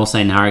assuming we're all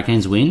saying the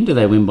Hurricanes win. Do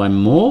they win by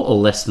more or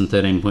less than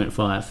 13.5?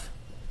 I'm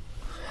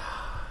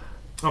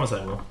going to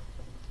say more.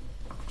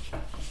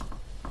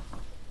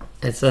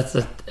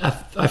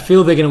 I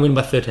feel they're going to win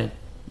by 13.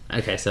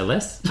 Okay, so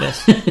less?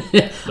 Less.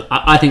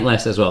 I think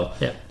less as well.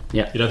 Yeah.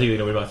 Yeah. You don't think they're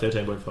going to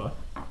win by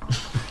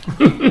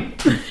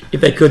 13.5?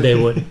 If they could, they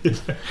would.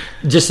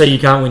 Just so you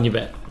can't win your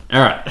bet.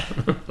 All right.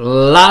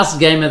 Last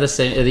game of the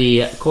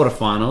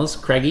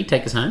quarterfinals. Craigie,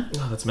 take us home.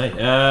 Oh, that's me.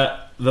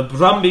 The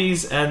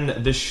Brumbies and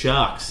the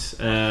Sharks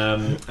at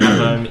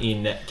home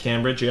in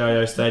Canberra,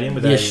 GIO Stadium,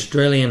 with the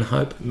Australian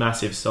hope.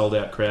 Massive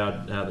sold-out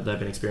crowd that they've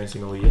been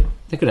experiencing all year.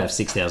 They could have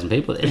 6,000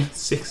 people there.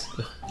 6.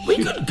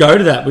 We could go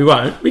to that. We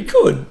won't. We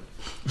could.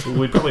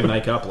 We'd probably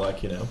make up a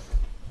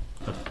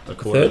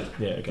quarter. Third?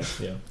 Yeah. Okay.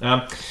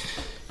 Yeah.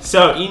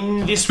 So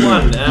in this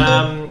one,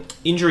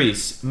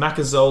 injuries: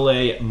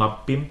 Makazole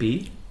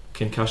Mabimpi,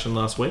 concussion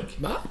last week.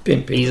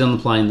 Mabimpi. He's on the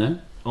plane though.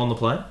 On the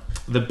plane.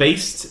 The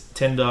Beast,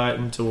 Tendai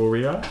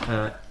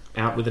Mtawarira,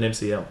 out with an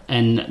MCL.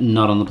 And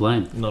not on the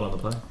plane. Not on the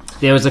plane.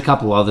 There was a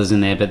couple others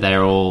in there, but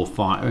they're all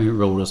fine,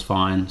 ruled as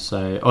fine.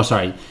 So,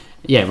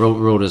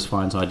 ruled as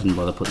fine, so I didn't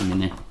bother putting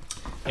them in there.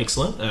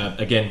 Excellent.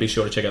 Again, be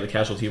sure to check out the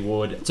casualty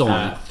award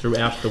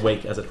throughout the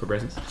week as it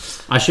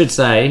progresses. I should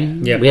say,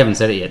 we haven't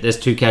said it yet, there's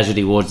 2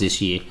 casualty awards this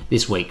week.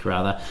 There's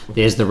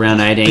the round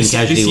 18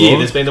 casualty this year,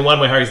 award. There's been the one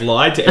where Harry's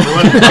lied to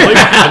everyone in public,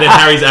 and then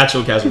Harry's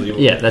actual casualty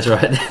award. Yeah, that's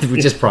right,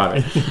 which is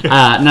private.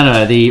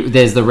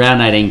 There's the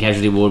round 18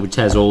 casualty award, which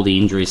has all the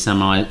injuries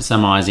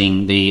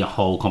summarising the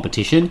whole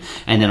competition,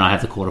 and then I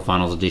have the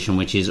quarterfinals edition,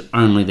 which is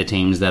only the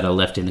teams that are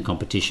left in the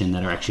competition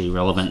that are actually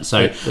relevant.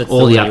 So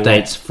all the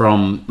updates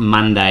from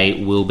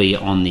Monday will be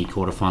on the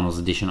quarterfinals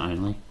edition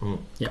only.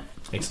 Yeah,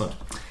 excellent.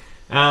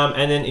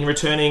 And then in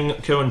returning,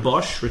 Kerwin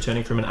Bosch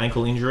returning from an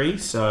ankle injury,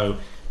 so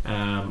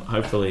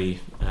hopefully,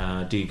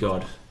 dear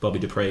God, Bobby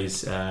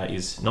Dupree's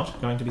is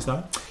not going to be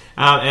starting.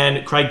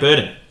 And Craig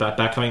Burden,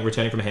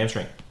 returning from a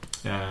hamstring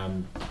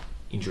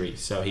injury,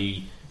 so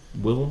he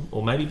will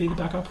or maybe be the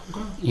backup.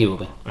 He will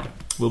be. Okay,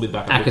 will be the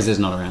backup. Ackers is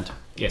not around.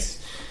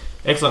 Yes,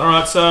 excellent. All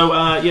right, so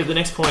the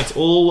next point.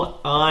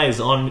 All eyes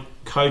on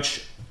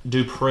Coach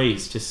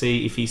Dupree's to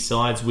see if he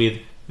sides with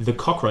the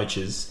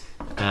cockroaches,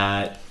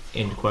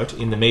 end quote,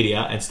 in the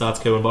media, and starts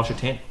Kerwin Bosch at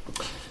 10.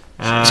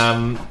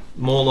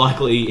 More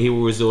likely he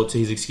will resort to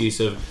his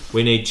excuse of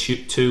we need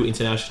 2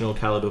 international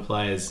caliber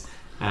players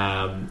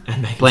and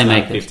make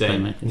playmakers,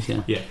 15.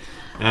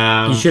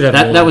 Yeah. You should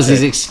have that was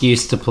his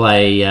excuse to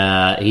play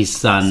his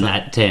son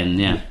at 10.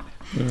 Yeah.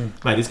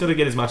 Mate, he's got to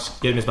get him as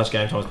much game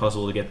time as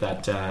possible to get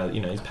that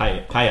his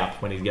pay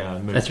up when he's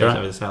going to move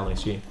over the sale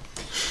next year.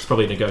 It's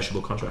probably a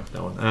negotiable contract,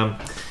 that one.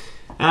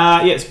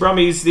 It's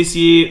Brumbies this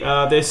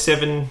year. They're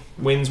 7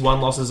 wins,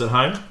 1 losses at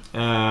home.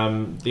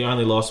 The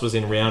only loss was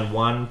in round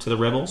 1 to the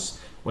Rebels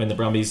when the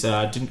Brumbies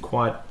didn't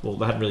quite. Well,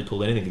 they hadn't really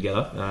pulled anything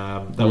together.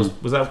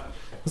 Was that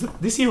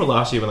this year or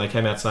last year when they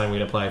came out saying we're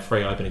going to play a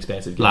free, open,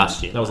 expansive game?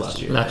 Last year. That was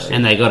last year.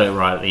 And they got it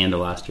right at the end of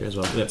last year as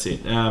well. That's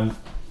it.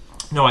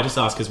 No, I just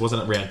asked because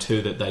wasn't it round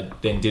 2 that they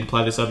then did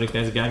play this open,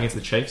 expansive game against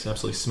the Chiefs and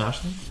absolutely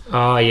smashed them?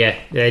 Oh yeah,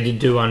 they did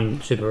do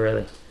one super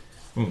early.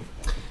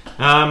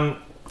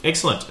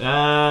 Excellent.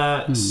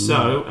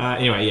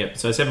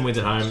 So 7 wins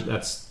at home.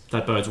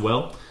 That bodes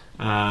well.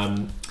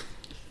 And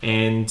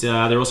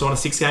they're also on a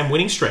 6-game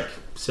winning streak,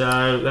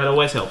 so that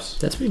always helps.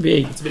 That's pretty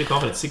big. It's a bit of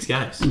confidence. 6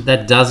 games.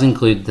 That does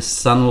include the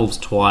Sunwolves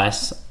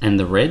twice and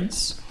the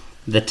Reds,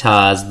 the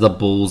Tars, the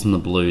Bulls, and the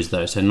Blues,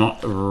 though. So not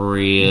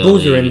really.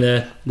 Bulls are in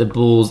there. The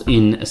Bulls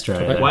in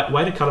Australia.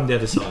 Way to cut them down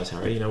to size,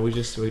 Harry.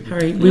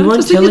 Harry, we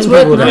weren't telling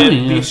people that.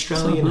 The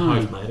Australian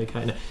hope, mate.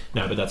 Okay,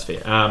 no, but that's fair.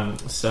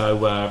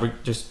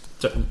 Just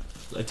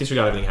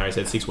disregard everything Harry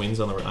said. 6 wins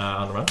on the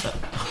run.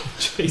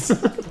 Jeez.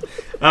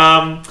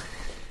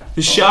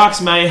 The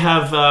Sharks may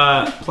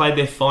have played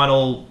their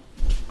final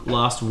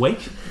last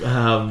week,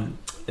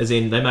 as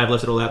in they may have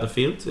left it all out in the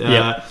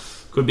field.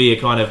 Could be a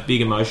kind of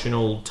big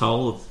emotional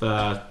toll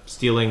of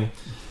stealing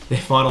their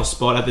final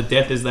spot at the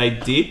death as they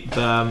did,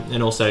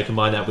 and also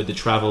combine that with the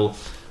travel,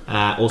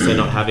 also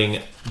not having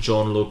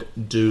Jean-Luc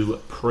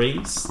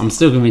Dupreez. I'm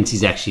still convinced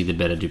he's actually the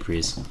better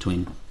Dupreez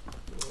twin.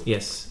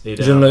 Yes.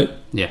 Jean-Luc.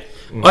 Yeah.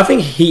 I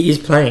think he is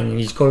playing, and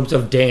he's called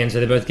himself Dan, so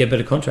they both get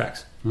better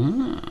contracts.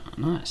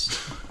 Nice.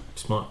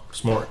 Smart.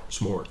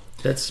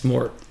 That's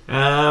smart.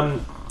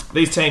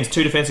 These teams,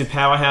 two defensive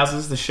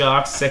powerhouses. The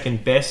Sharks,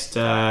 second best,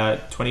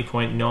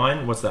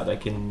 20.9. What's that? They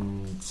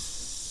can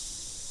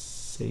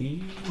see?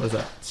 What's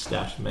that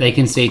stat? Mate? They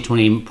can see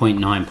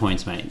 20.9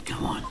 points, mate.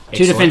 Come on. Excellent.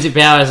 Two defensive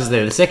powerhouses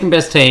there. The second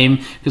best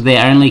team because they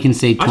only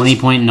concede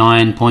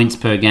 20.9 points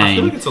per game. I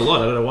feel like it's a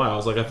lot. I don't know why. I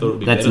was like, I thought it would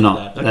be That's better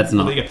not. than that. That's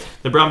not. There you go.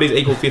 The Brumbies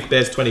equal fifth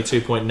best,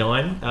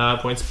 22.9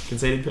 points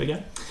conceded per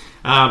game.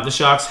 The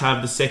Sharks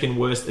have the second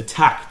worst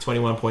attack,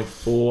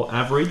 21.4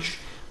 average,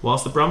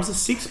 whilst the Brums are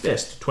sixth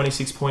best,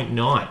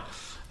 26.9.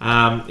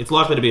 It's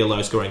likely to be a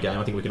low-scoring game.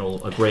 I think we can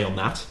all agree on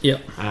that.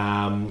 Yep.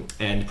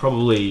 And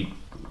probably,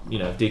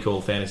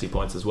 decall fantasy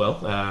points as well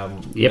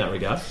in that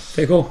regard.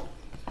 Very cool.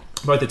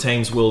 Both the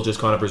teams will just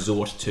kind of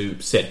resort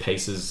to set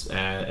pieces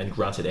and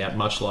grunt it out,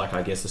 much like,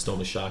 I guess, the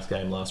Storm Sharks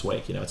game last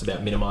week. It's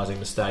about minimising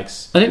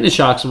mistakes. I think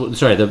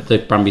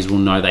the Brumbies will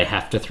know they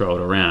have to throw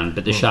it around,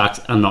 but the Sharks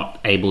are not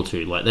able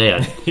to. Like, they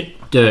are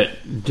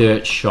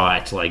dirt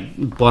shite,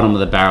 like bottom of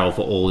the barrel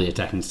for all the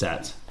attacking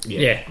stats.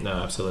 Yeah. No,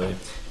 absolutely.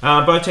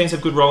 Both teams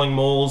have good rolling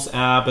mauls,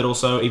 but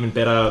also even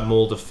better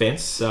maul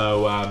defence.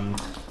 So,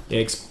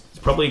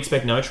 probably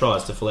expect no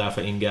tries to fall out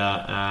for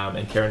Inga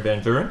and Karen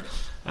Van Vuren.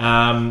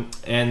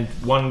 And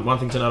one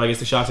thing to note, I guess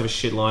the Sharks have a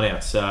shit line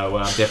out, so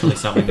definitely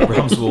something the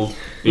Brums will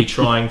be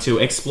trying to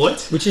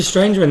exploit. Which is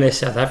strange when they're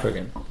South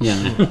African.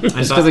 Yeah,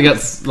 just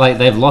because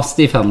they've lost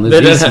Steve on the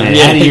They vis, don't have- man.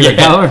 yeah, How do you yeah.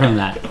 recover from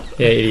that?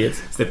 Yeah,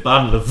 idiots. It's the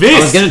button of the vis.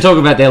 I was going to talk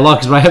about their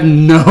lockers, but I have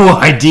no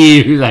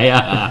idea who they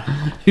are.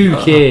 Who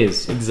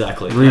cares?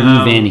 Exactly.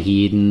 Ruben Van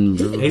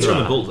Heerden. He's from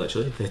the Bulls,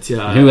 actually. But,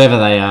 Whoever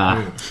they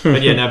are.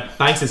 But yeah, no,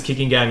 Banks'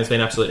 kicking game has been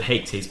absolute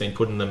heat. He's been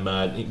putting them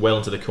well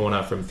into the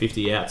corner from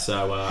 50 out,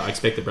 so I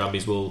expect the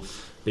Brumbies will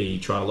be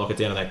trying to lock it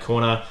down in that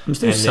corner. I'm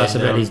still sus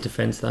about his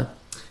defence, though.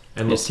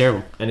 And It's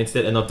terrible. And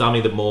they'll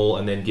dummy the maul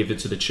and then give it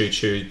to the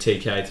choo-choo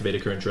TK to Vita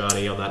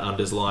Kurandrani on that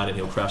unders line, and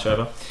he'll crash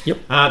over.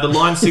 Yep. The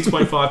line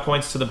 6.5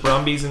 points to the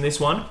Brumbies in this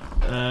one.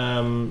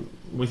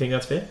 We think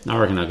that's fair. I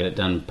reckon I'll get it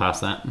done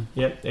past that.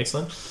 Yep,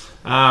 excellent.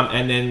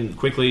 And then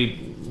quickly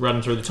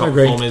running through the top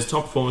Agreed. performers.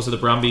 Top performers of the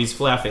Brumbies.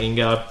 Full out for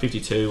Inga,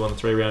 52 on the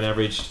 3-round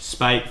average.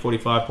 Spate,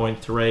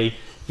 45.3.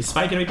 Is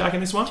Spate going to be back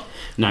in this one?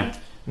 No.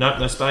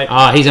 No Spate.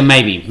 He's a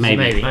maybe.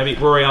 Maybe.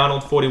 Rory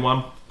Arnold,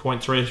 41.3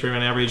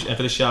 3-round average. And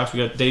for the Sharks,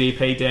 we've got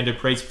DDP, Dan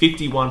Dupreez,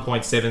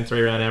 51.7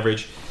 3-round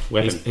average.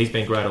 He's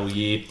been great all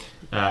year.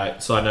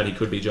 Side note, he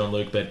could be John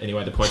Luke, but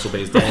anyway, the points will be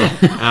his dad.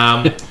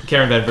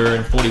 Karen Van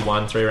Vuren,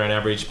 41 3-round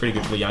average. Pretty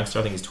good for the youngster.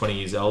 I think he's 20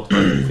 years old,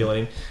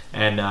 filling in.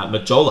 And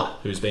Majola,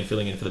 who's been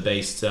filling in for the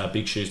Beast,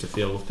 big shoes to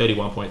fill,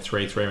 31.3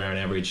 3-round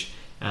average.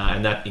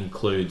 And that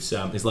includes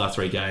his last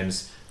 3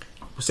 games.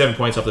 7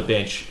 points off the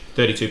bench,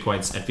 32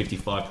 points, and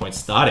 55 points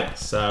starting.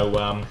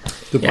 So,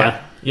 Good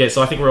player. Yeah,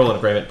 so I think we're all in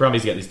agreement.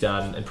 Brumbies get this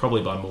done, and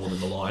probably by more than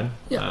the line.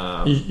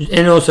 Yeah.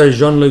 And also,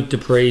 Jean-Luc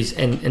Dupreez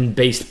and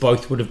Beast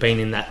both would have been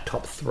in that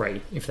top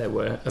 3 if they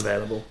were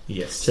available.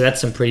 Yes. So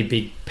that's some pretty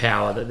big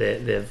power that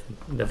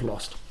they've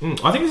lost.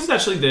 I think this is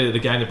actually the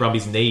game that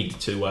Brumbies need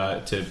to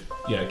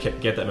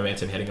get that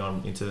momentum heading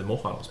on into the more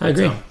finals. I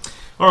agree.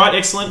 All right,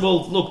 excellent.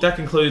 Well, look, that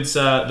concludes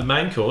the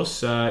main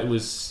course. It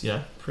was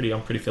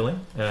pretty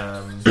filling.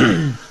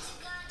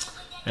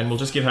 And we'll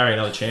just give Harry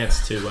another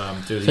chance to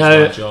do his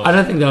right job. I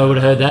don't think I would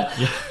have heard that.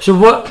 Yeah. So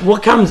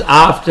what comes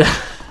after?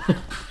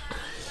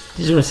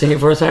 Did you want to sing it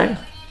for us, Harry?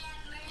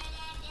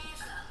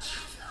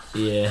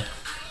 Yeah.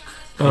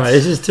 All right,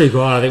 this is too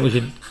quiet. I think we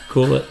should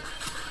call it.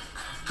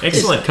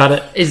 Excellent. Cut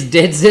it. It's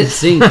dead set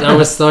synced. I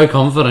was so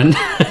confident.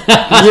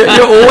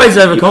 You're always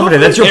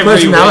overconfident. That's your Every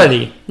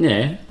personality.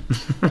 Yeah.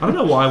 I don't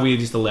know why we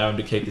just allow him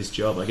to keep this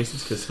job. I guess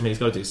it's because he's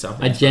got to do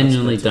something. I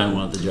genuinely don't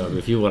want the job.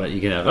 If you want it,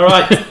 you can have it. All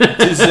right,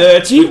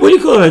 dessert. What do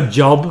you call it, a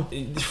job?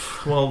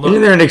 Well,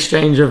 Isn't there an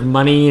exchange of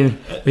money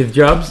with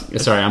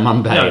jobs? Sorry, I'm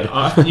unpaid.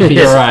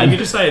 You're right. You can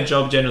just say a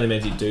job generally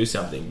means you do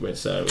something.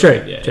 So True.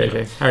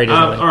 anyway. Harry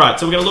does All right,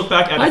 so we're going to look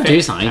back at. I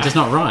do something, just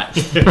not right.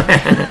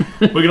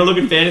 We're going to look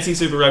at Fantasy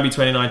Super Rugby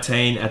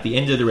 2019 at the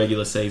end of the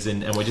regular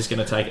season, and we're just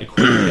going to take a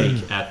quick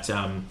peek at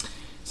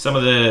some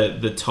of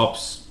the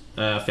tops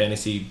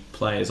fantasy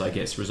players, I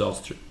guess,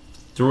 results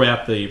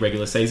throughout the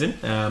regular season.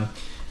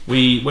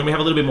 When we have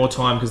a little bit more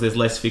time, because there's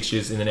less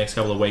fixtures in the next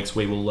couple of weeks,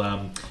 we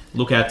will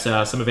look at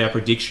some of our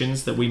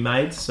predictions that we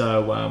made.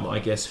 So I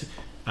guess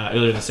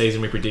earlier in the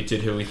season we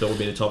predicted who we thought would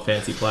be the top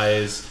fantasy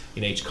players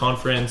in each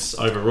conference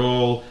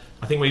overall.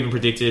 I think we even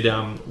predicted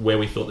where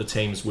we thought the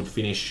teams would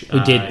finish We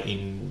did.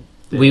 in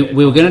We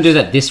were going to do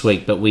that this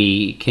week, but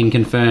we can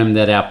confirm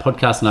that our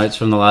podcast notes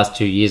from the last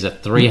 2 years are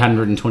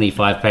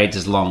 325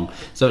 pages long.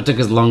 So it took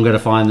us longer to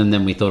find them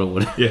than we thought it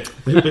would. Yeah,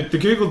 the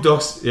Google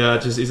Docs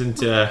just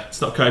isn't.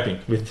 It's not coping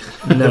with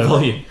the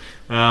volume.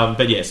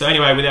 But yeah. So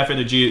anyway, without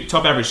further ado,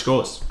 top average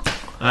scores.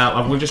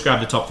 We've just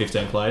grabbed the top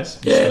 15 players.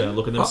 Just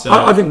look at them. So,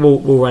 I think we'll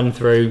run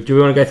through. Do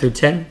we want to go through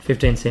 10?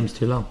 15 seems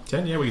too long.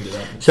 10? Yeah, we can do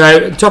that.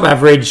 So, top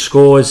average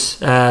scores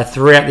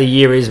throughout the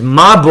year is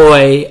my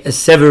boy,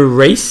 Sevu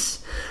Reece.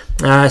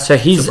 So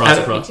his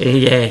surprise.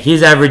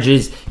 His average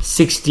is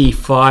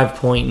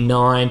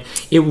 65.9.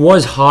 It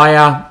was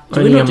higher.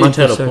 So we not do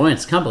total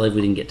points. Can't believe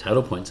we didn't get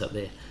total points up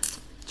there.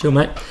 Chill,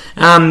 mate.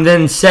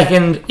 Then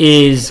second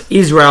is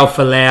Israel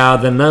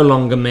Folau, the no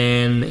longer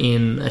man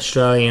in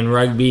Australian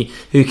rugby,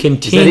 who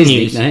continues. Is that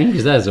his nickname?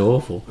 Because that's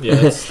awful.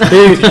 Yeah,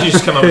 did you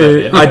just come up with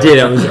that? Yeah. I did.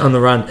 I was on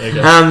the run.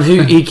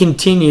 Who he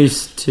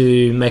continues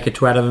to make a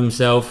twat of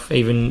himself,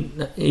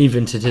 even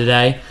to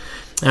today.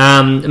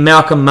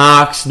 Malcolm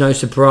Marks, no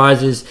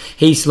surprises.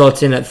 He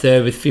slots in at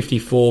third with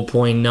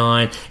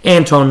 54.9.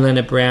 Anton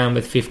Leonard-Brown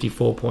with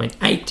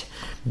 54.8.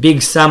 Big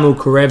Samu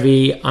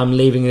Karevi, I'm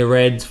leaving the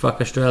Reds, fuck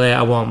Australia,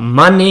 I want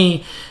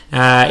money,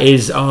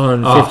 is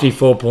on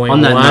 54.1.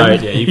 On that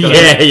note,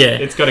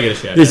 it's got to get a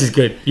shout. This is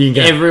good. You can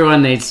get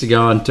Everyone needs to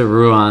go onto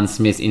Ruan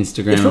Smith's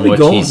Instagram and watch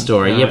his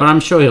story. Yeah, but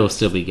I'm sure he'll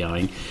still be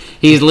going.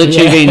 He's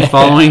literally been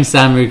following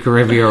Samu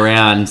Karevi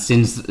around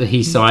since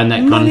he signed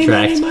that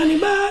contract.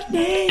 Money.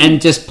 And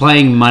just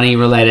playing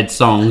money-related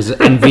songs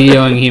and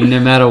videoing him no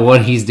matter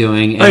what he's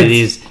doing. And it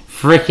is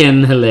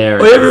freaking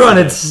hilarious. Well, everyone,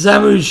 it's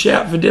Samu's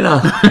shout for dinner.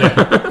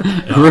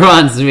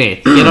 Ruan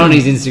Smith. Get on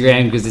his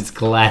Instagram because it's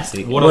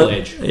classic. What a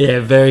ledge. Yeah,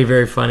 very,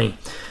 very funny.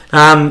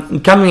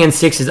 Coming in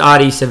sixth is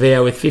Artie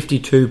Sevilla with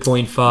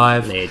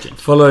 52.5. Legend.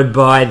 Followed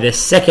by the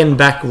second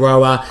back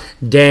rower,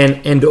 Dan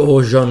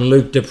and/or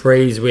Jean-Luc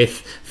Dupres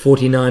with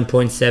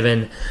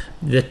 49.7.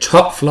 The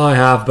top fly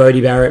half,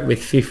 Bodie Barrett with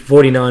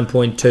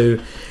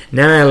 49.2.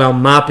 Nanael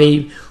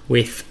Mapi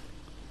with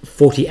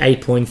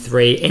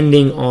 48.3,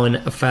 ending on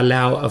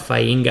Falau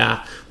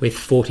Afainga with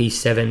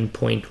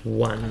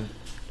 47.1.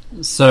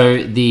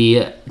 So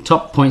the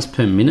top points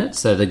per minute,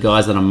 so the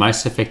guys that are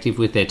most effective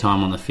with their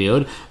time on the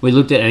field, we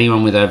looked at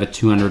anyone with over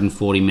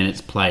 240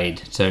 minutes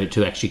played, so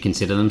to actually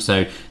consider them.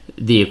 So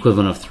the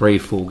equivalent of 3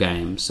 full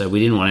games. So we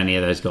didn't want any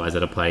of those guys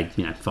that have played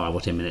 5 or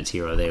 10 minutes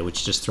here or there,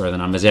 which just throw the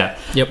numbers out.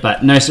 Yep.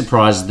 But no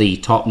surprise, the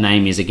top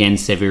name is again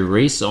Sevu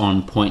Reece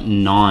on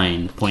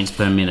 0.9 points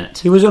per minute.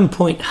 He was on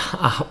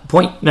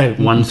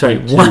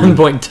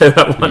 1.2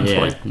 at one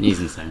point. He's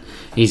insane.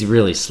 He's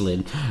really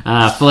slid.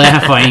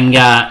 Falau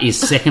Fainga is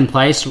second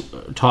place,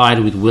 tied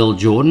with Will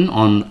Jordan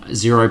on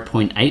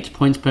 0.8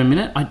 points per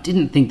minute. I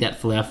didn't think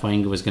that Falau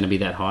Fainga was going to be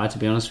that high, to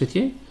be honest with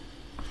you.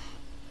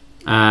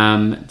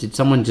 Did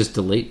someone just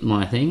delete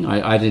my thing?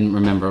 I didn't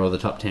remember all the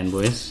top 10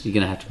 boys. You're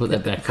going to have to put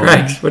that back for me.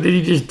 Craigs, what did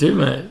you just do,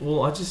 mate?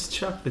 Well, I just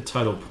chucked the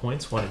total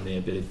points one in there,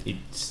 but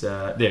it's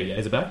there you go.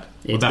 Is it back?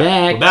 It's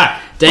We're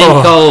back.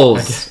 Dave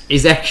Coles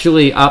is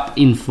actually up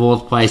in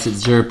fourth place at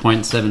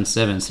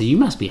 0.77. So you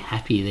must be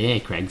happy there,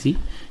 Craigsy.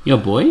 Your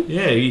boy.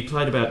 Yeah, he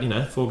played about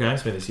 4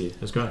 games for this year.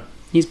 It was great.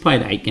 He's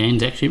played 8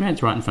 games actually, mate.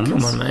 It's right in front of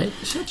us. Come on, mate.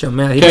 Shut your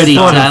mouth.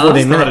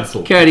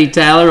 Cody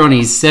Taylor on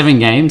his 7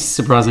 games.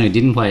 Surprisingly,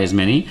 didn't play as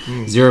many.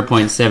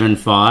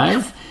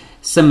 0.75.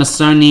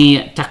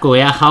 Samasoni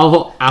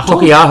Takiaho.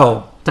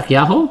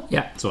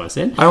 Yeah, that's what I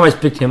said. I always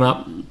picked him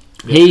up.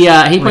 He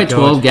played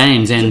 12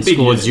 games and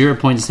scored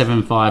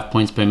 0.75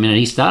 points per minute.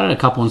 He started a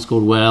couple and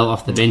scored well.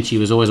 Off the bench, he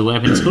was always a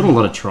weapon. He scored a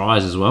lot of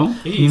tries as well.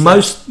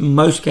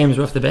 Most games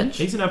were off the bench.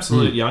 He's an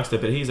absolute youngster,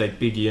 but he's a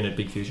big unit,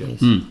 big future.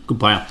 Good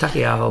player.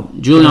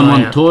 Takiaho. Julian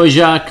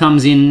Montoya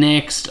comes in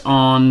next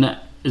on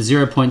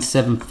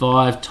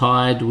 0.75,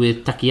 tied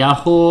with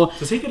Takiaho.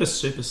 Does he get a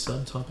super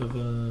sub type of...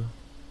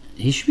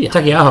 He should be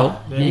Takiaho.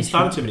 Yeah, he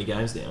started too many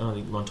games now, I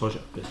think Montoya,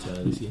 but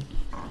this year.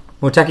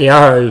 Well,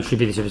 Takiaho should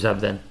be the super sub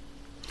then.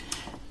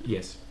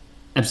 Yes.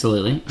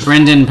 Absolutely.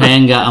 Brendan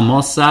Panga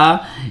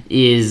Amosa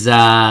is...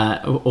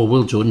 or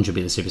Will Jordan should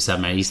be the super sub,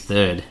 mate. He's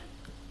third.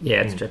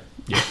 Yeah, that's true.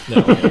 Yeah,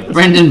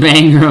 Brendan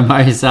Panga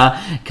Amosa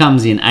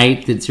comes in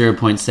 8th at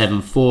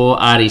 0.74.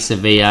 Artie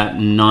Sevilla,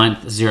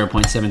 9th,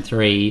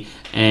 0.73.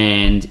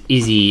 And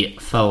Izzy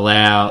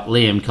Falau,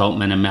 Liam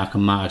Coltman and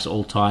Malcolm Marks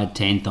all tied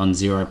 10th on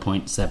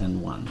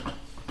 0.71.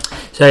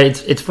 So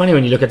it's funny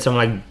when you look at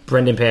someone like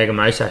Brendan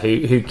Pagamosa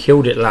who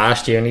killed it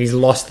last year and he's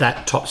lost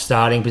that top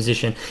starting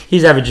position.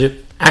 His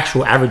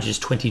actual average is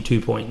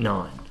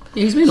 22.9.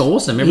 He's been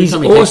awesome every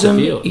time he takes the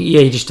field.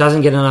 Yeah, he just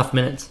doesn't get enough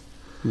minutes.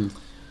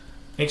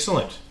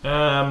 Excellent.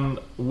 Let's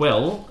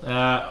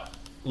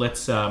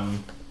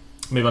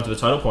move on to the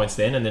total points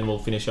then, and then we'll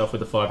finish off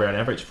with the 5-round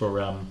average for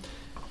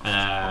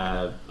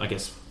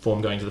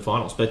form going to the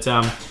finals. But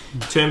in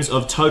terms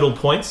of total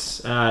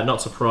points,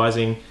 not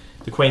surprising,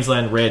 The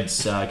Queensland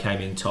Reds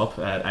came in top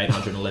at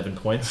 811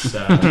 points.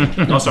 The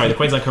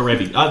Queensland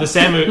Karevi. The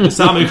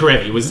Samu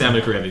Karevi. It was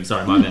Samu Karevi.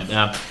 Sorry, my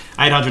bad.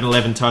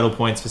 811 total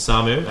points for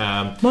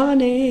Samu.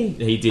 Money!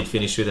 He did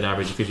finish with an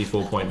average of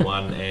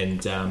 54.1,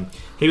 and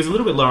he was a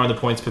little bit lower on the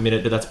points per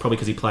minute, but that's probably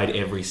because he played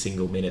every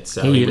single minute.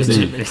 So he was at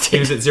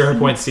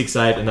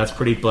 0.68, and that's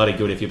pretty bloody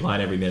good if you're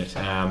playing every minute.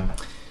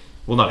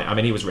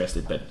 He was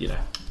rested, but,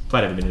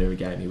 played every minute every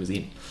game he was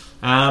in.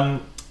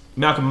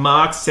 Malcolm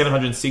Marx,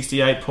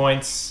 768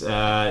 points,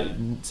 so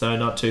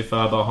not too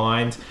far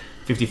behind.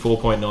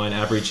 54.9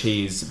 average.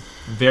 He's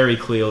very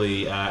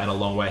clearly and a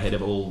long way ahead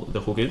of all the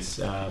hookers.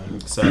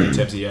 So in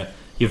terms of your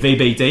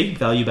VBD,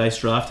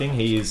 value-based drafting,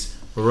 he is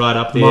right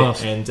up there.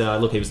 Miles. And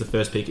he was the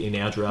first pick in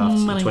our draft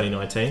in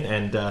 2019,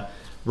 and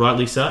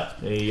rightly so.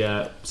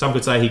 Some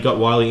could say he got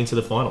Wiley into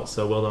the finals,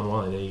 so well done,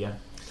 Wiley. There you go.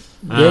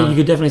 Yeah, you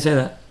could definitely say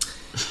that.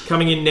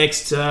 Coming in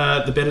next,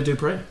 the better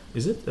Dupree.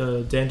 Is it?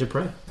 Dan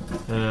Dupree?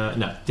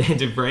 No, Dan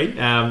Dupree.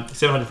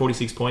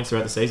 746 points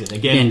throughout the season.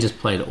 Again, just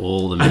played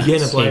all the minutes.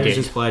 Again, a player who's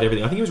just played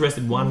everything. I think he was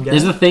rested one game.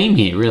 There's a theme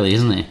here, really,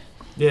 isn't there?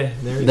 Yeah,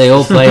 there is. They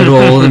all played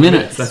all the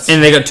minutes.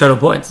 And they got total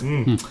points.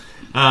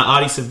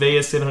 Artie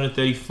Sevilla,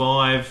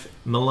 735.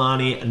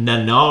 Milani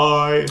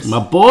Nanai, My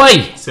boy!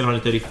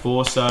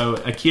 734. So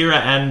Akira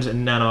and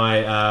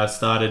Nanai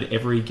started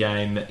every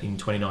game in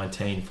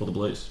 2019 for the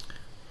Blues.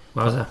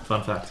 Wowza.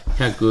 Fun fact.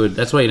 How good.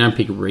 That's why you don't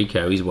pick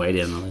Rico. He's way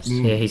down the list.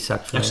 Yeah, he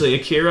sucked. Actually,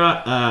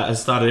 Akira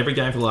has started every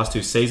game for the last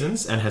 2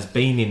 seasons and has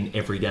been in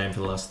every game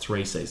for the last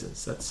 3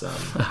 seasons. That's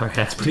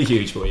that's pretty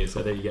huge for you.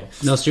 So there you go.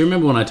 Nels, do you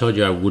remember when I told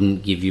you I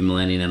wouldn't give you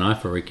Milani and I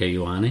for Rico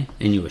Ioane?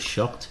 And you were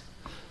shocked?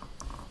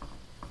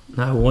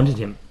 No, I wanted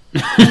him.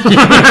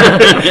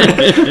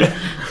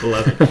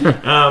 Love it.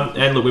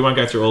 And look, we won't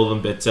go through all of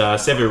them, but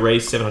Sever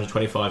Reese,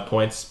 725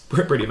 points.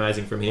 Pretty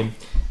amazing from him.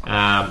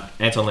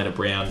 Anton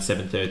Leonard-Brown,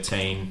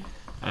 713.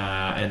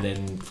 And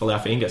then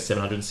Folau Inga,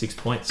 706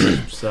 points.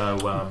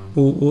 So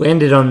we'll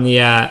end it on the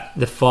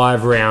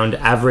 5-round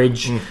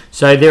average.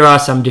 So there are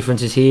some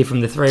differences here from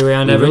the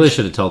 3-round average. We really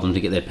should have told them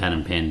to get their pen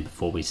and pen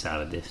before we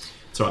started this.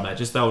 It's all right, mate.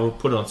 Just they'll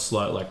put it on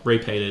slow, like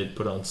repeated,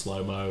 put it on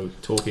slow-mo,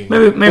 talking.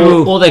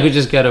 Or they could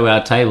just go to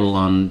our table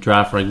on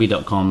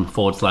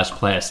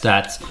draftrugby.com/player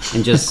stats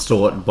and just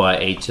sort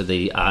by each of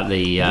the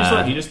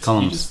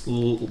columns.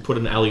 You just put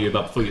an alley-oop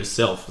up for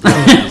yourself.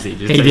 Easy.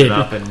 Just pick it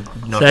up and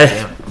knock it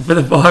down. For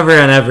the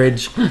 5-round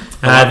average,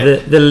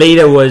 the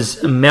leader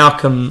was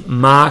Malcolm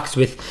Marx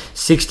with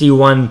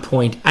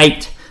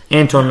 61.8.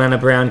 Anton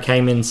Leonard-Brown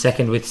came in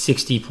second with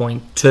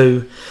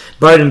 60.2.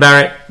 Bowden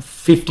Barrett,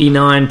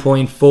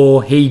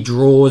 59.4. He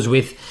draws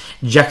with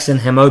Jackson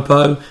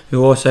Hamopo,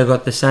 who also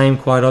got the same,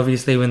 quite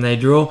obviously, when they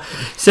draw.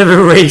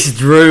 Sever Reese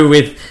drew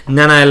with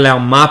Nana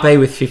Laumape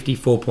with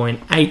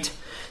 54.8.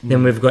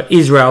 Then we've got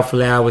Israel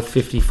Folau with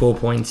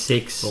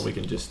 54.6. Well, we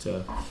can just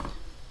get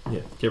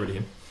rid of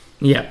him.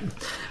 Yeah.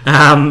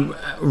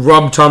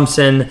 Rob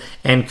Thompson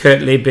and Kurt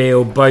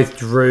Beale both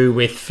drew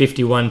with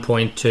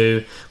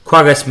 51.2.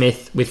 Quagga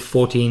Smith with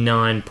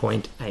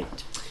 49.8.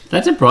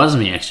 That surprised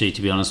me, actually,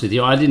 to be honest with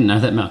you. I didn't know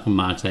that Malcolm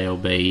Marx,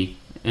 ALB,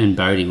 and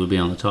Bodie would be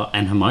on the top,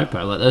 and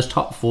Hamopo. Like, those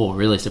top 4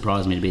 really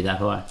surprised me to be that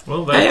high.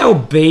 Well,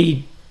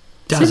 ALB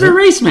doesn't. Sever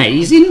Reese, mate.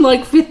 He's in,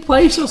 5th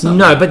place or something.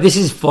 No, but this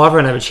is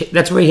 5-round average.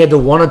 That's where he had the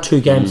 1 or 2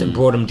 games that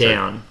brought him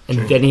down,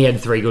 and then he had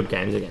 3 good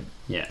games again.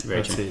 Yeah,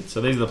 very That's true. it. So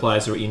these are the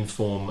players who are in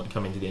form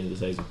coming to the end of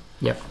the season.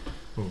 Yep.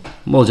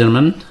 Well,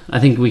 gentlemen, I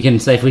think we can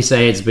safely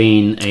say it's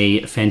been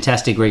a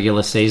fantastic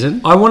regular season.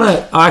 I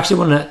actually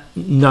want to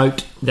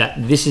note that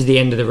this is the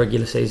end of the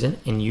regular season,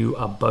 and you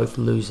are both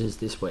losers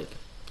this week.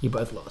 You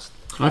both lost.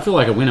 I feel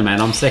like a winner, man.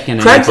 I'm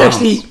second.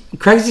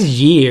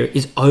 Craig's year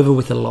is over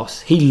with a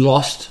loss. He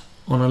lost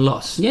on a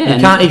loss.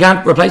 Yeah, he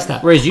can't replace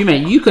that. Whereas you,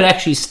 mate, you could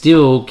actually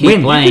still keep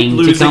Win. playing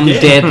to Lose come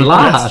again. dead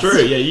last. That's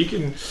true. Yeah, you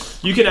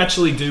can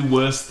actually do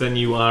worse than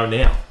you are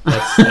now.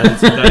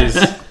 That is.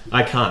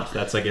 I can't.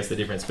 That's, I guess, the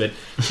difference. But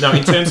no,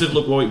 in terms of,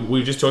 look, we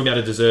were just talking about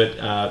a dessert,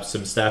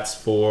 some stats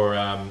for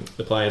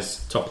the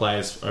top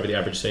players over the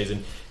average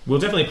season. We'll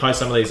definitely post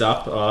some of these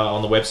up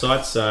on the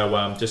website.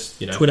 So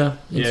just Twitter,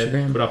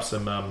 Instagram, put up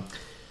some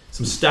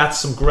stats,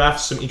 some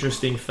graphs, some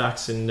interesting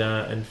facts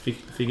and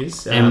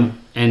figures.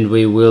 And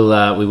we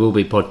will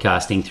be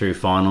podcasting through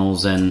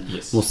finals, and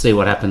yes. We'll see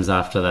what happens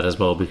after that as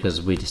well,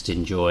 because we just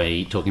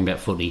enjoy talking about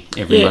footy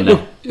every Monday.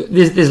 Look,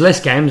 there's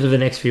less games over the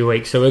next few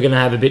weeks, so we're going to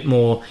have a bit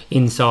more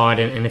insight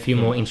and a few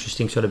more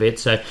interesting sort of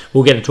bits. So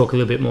we'll get to talk a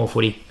little bit more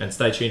footy. And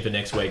stay tuned for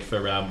next week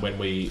for when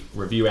we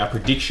review our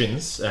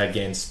predictions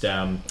against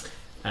how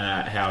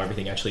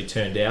everything actually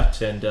turned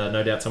out, and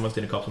no doubt someone's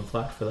going to cop some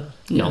flack for that.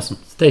 Yeah. Awesome.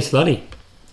 Stay slutty.